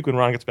discuss next week when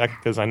Ron gets back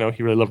because I know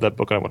he really loved that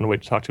book and I want to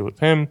wait to talk to with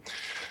him.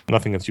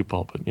 Nothing against you,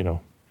 Paul, but you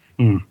know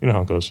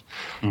how it goes.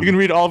 You can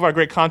read all of our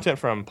great content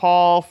from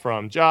Paul,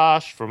 from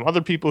Josh, from other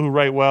people who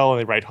write well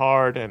and they write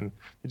hard and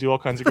they do all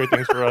kinds of great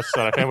things for us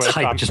on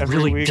ifanboy.com Just every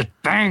really week. just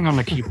bang on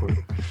the keyboard.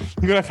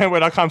 You can go to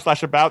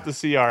fanboy.com/about to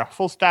see our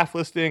full staff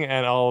listing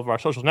and all of our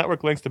social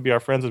network links to be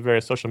our friends with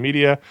various social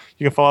media.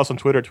 You can follow us on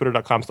Twitter,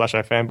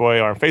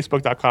 twitter.com/ifanboy, or on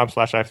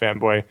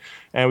facebook.com/ifanboy.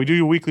 And we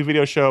do a weekly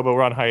video show, but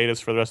we're on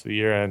hiatus for the rest of the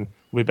year, and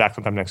we'll be back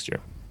sometime next year.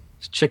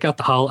 Check out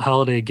the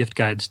holiday gift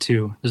guides,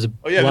 too. There's a lot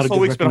this of whole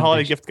good week's been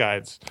holiday recommendations. gift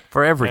guides.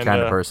 For every And, kind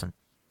of person.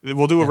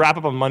 We'll do a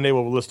wrap-up on Monday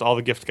where we'll list all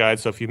the gift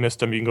guides. So if you missed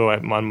them, you can go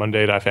on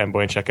Monday.fanboy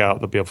and check out.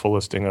 There'll be a full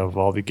listing of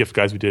all the gift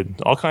guides we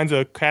did. All kinds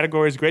of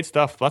categories, great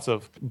stuff. Lots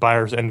of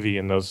buyer's envy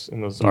in those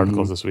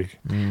articles this week.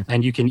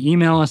 And you can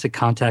email us at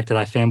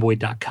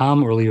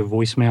contact@ifanboy.com or leave a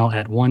voicemail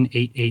at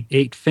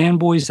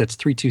 1-888-FANBOYS. That's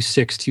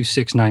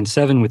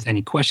 326-2697 with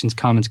any questions,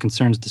 comments,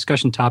 concerns,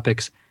 discussion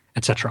topics,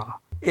 etc.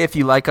 If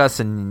you like us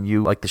and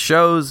you like the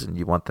shows and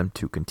you want them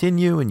to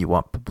continue and you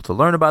want people to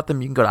learn about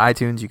them, you can go to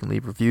iTunes, you can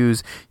leave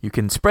reviews, you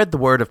can spread the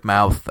word of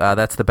mouth.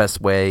 That's the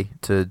best way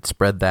to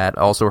spread that.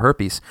 Also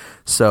herpes.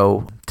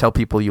 So tell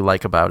people you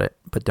like about it,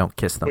 but don't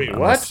kiss them. Wait,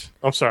 what?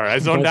 I'm sorry. I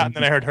zoned out and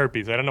then I heard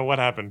herpes. I don't know what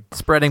happened.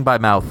 Spreading by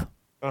mouth.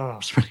 Oh.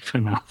 Spreading by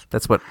mouth.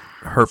 That's what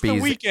herpes... It's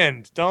the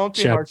weekend. Don't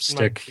be harsh on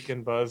my Chapstick.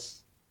 weekend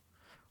buzz.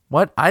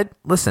 What?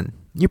 Listen,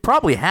 you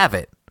probably have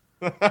it.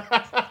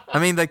 I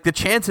mean, like, the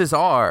chances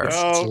are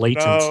It's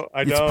latent. No,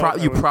 I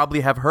don't. you probably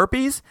have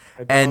herpes,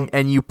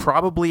 and you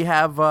probably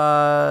have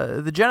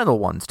the genital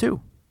ones too,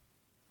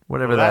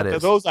 whatever that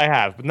is. Those I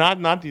have, but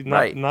not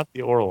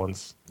the oral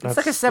ones. It's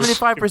like a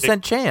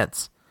 75%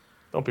 chance.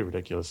 Don't be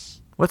ridiculous.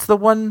 What's the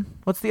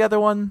other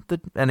one?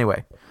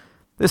 Anyway,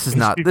 this is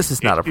not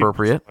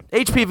appropriate.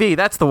 HPV,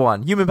 that's the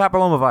one. Human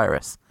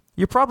papillomavirus.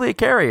 You're probably a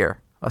carrier.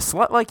 A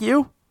slut like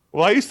you?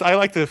 Well, I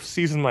like to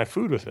season my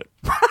food with it.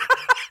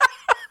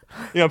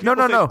 No.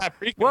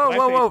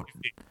 Whoa.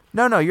 HPV.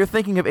 No, you're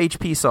thinking of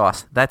HP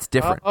sauce. That's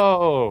different.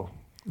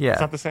 Yeah.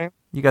 It's not the same?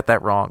 You got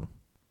that wrong.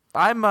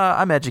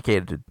 I'm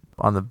educated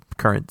on the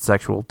current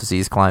sexual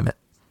disease climate,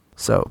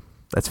 so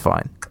that's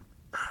fine.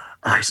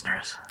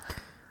 Eisner's.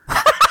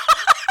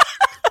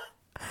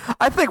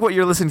 I think what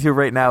you're listening to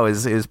right now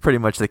is pretty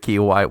much the key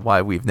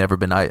why we've never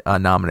been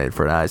nominated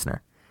for an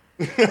Eisner.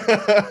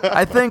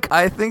 I think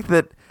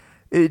that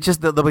it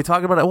just they'll be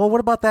talking about it. Well, what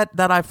about that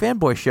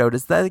iFanboy show?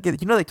 Does that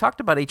they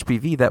talked about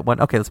HPV that one?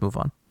 Okay, let's move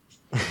on.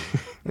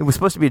 It was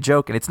supposed to be a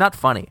joke, and it's not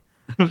funny.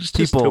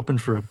 Just hoping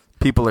for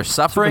people are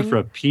suffering for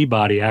a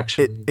Peabody.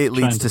 Actually, it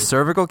leads to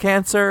cervical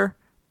cancer.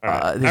 All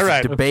right.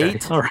 There's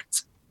debate. Okay. All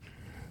right.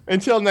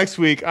 Until next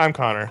week, I'm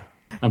Connor.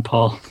 I'm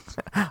Paul.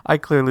 I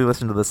clearly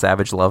listen to the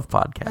Savage Love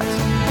podcast.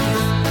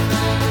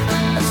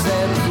 I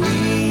said,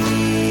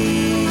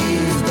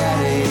 please,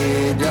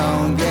 Daddy,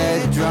 don't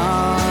get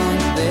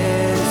drunk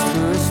this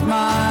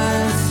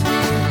Christmas.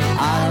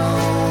 I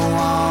don't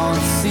want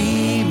to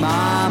see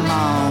my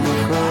mama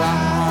cry.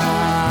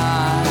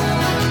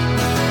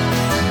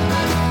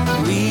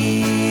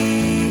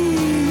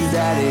 Please,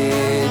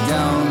 Daddy,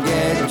 don't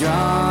get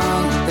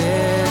drunk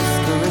this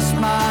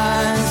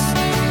Christmas.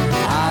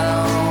 I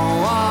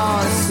don't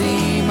want to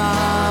see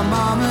my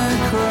mama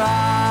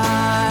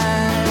cry.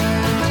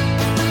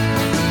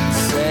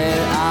 Said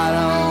I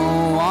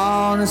don't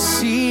want to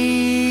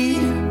see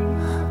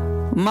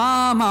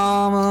my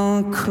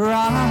mama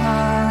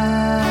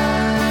cry.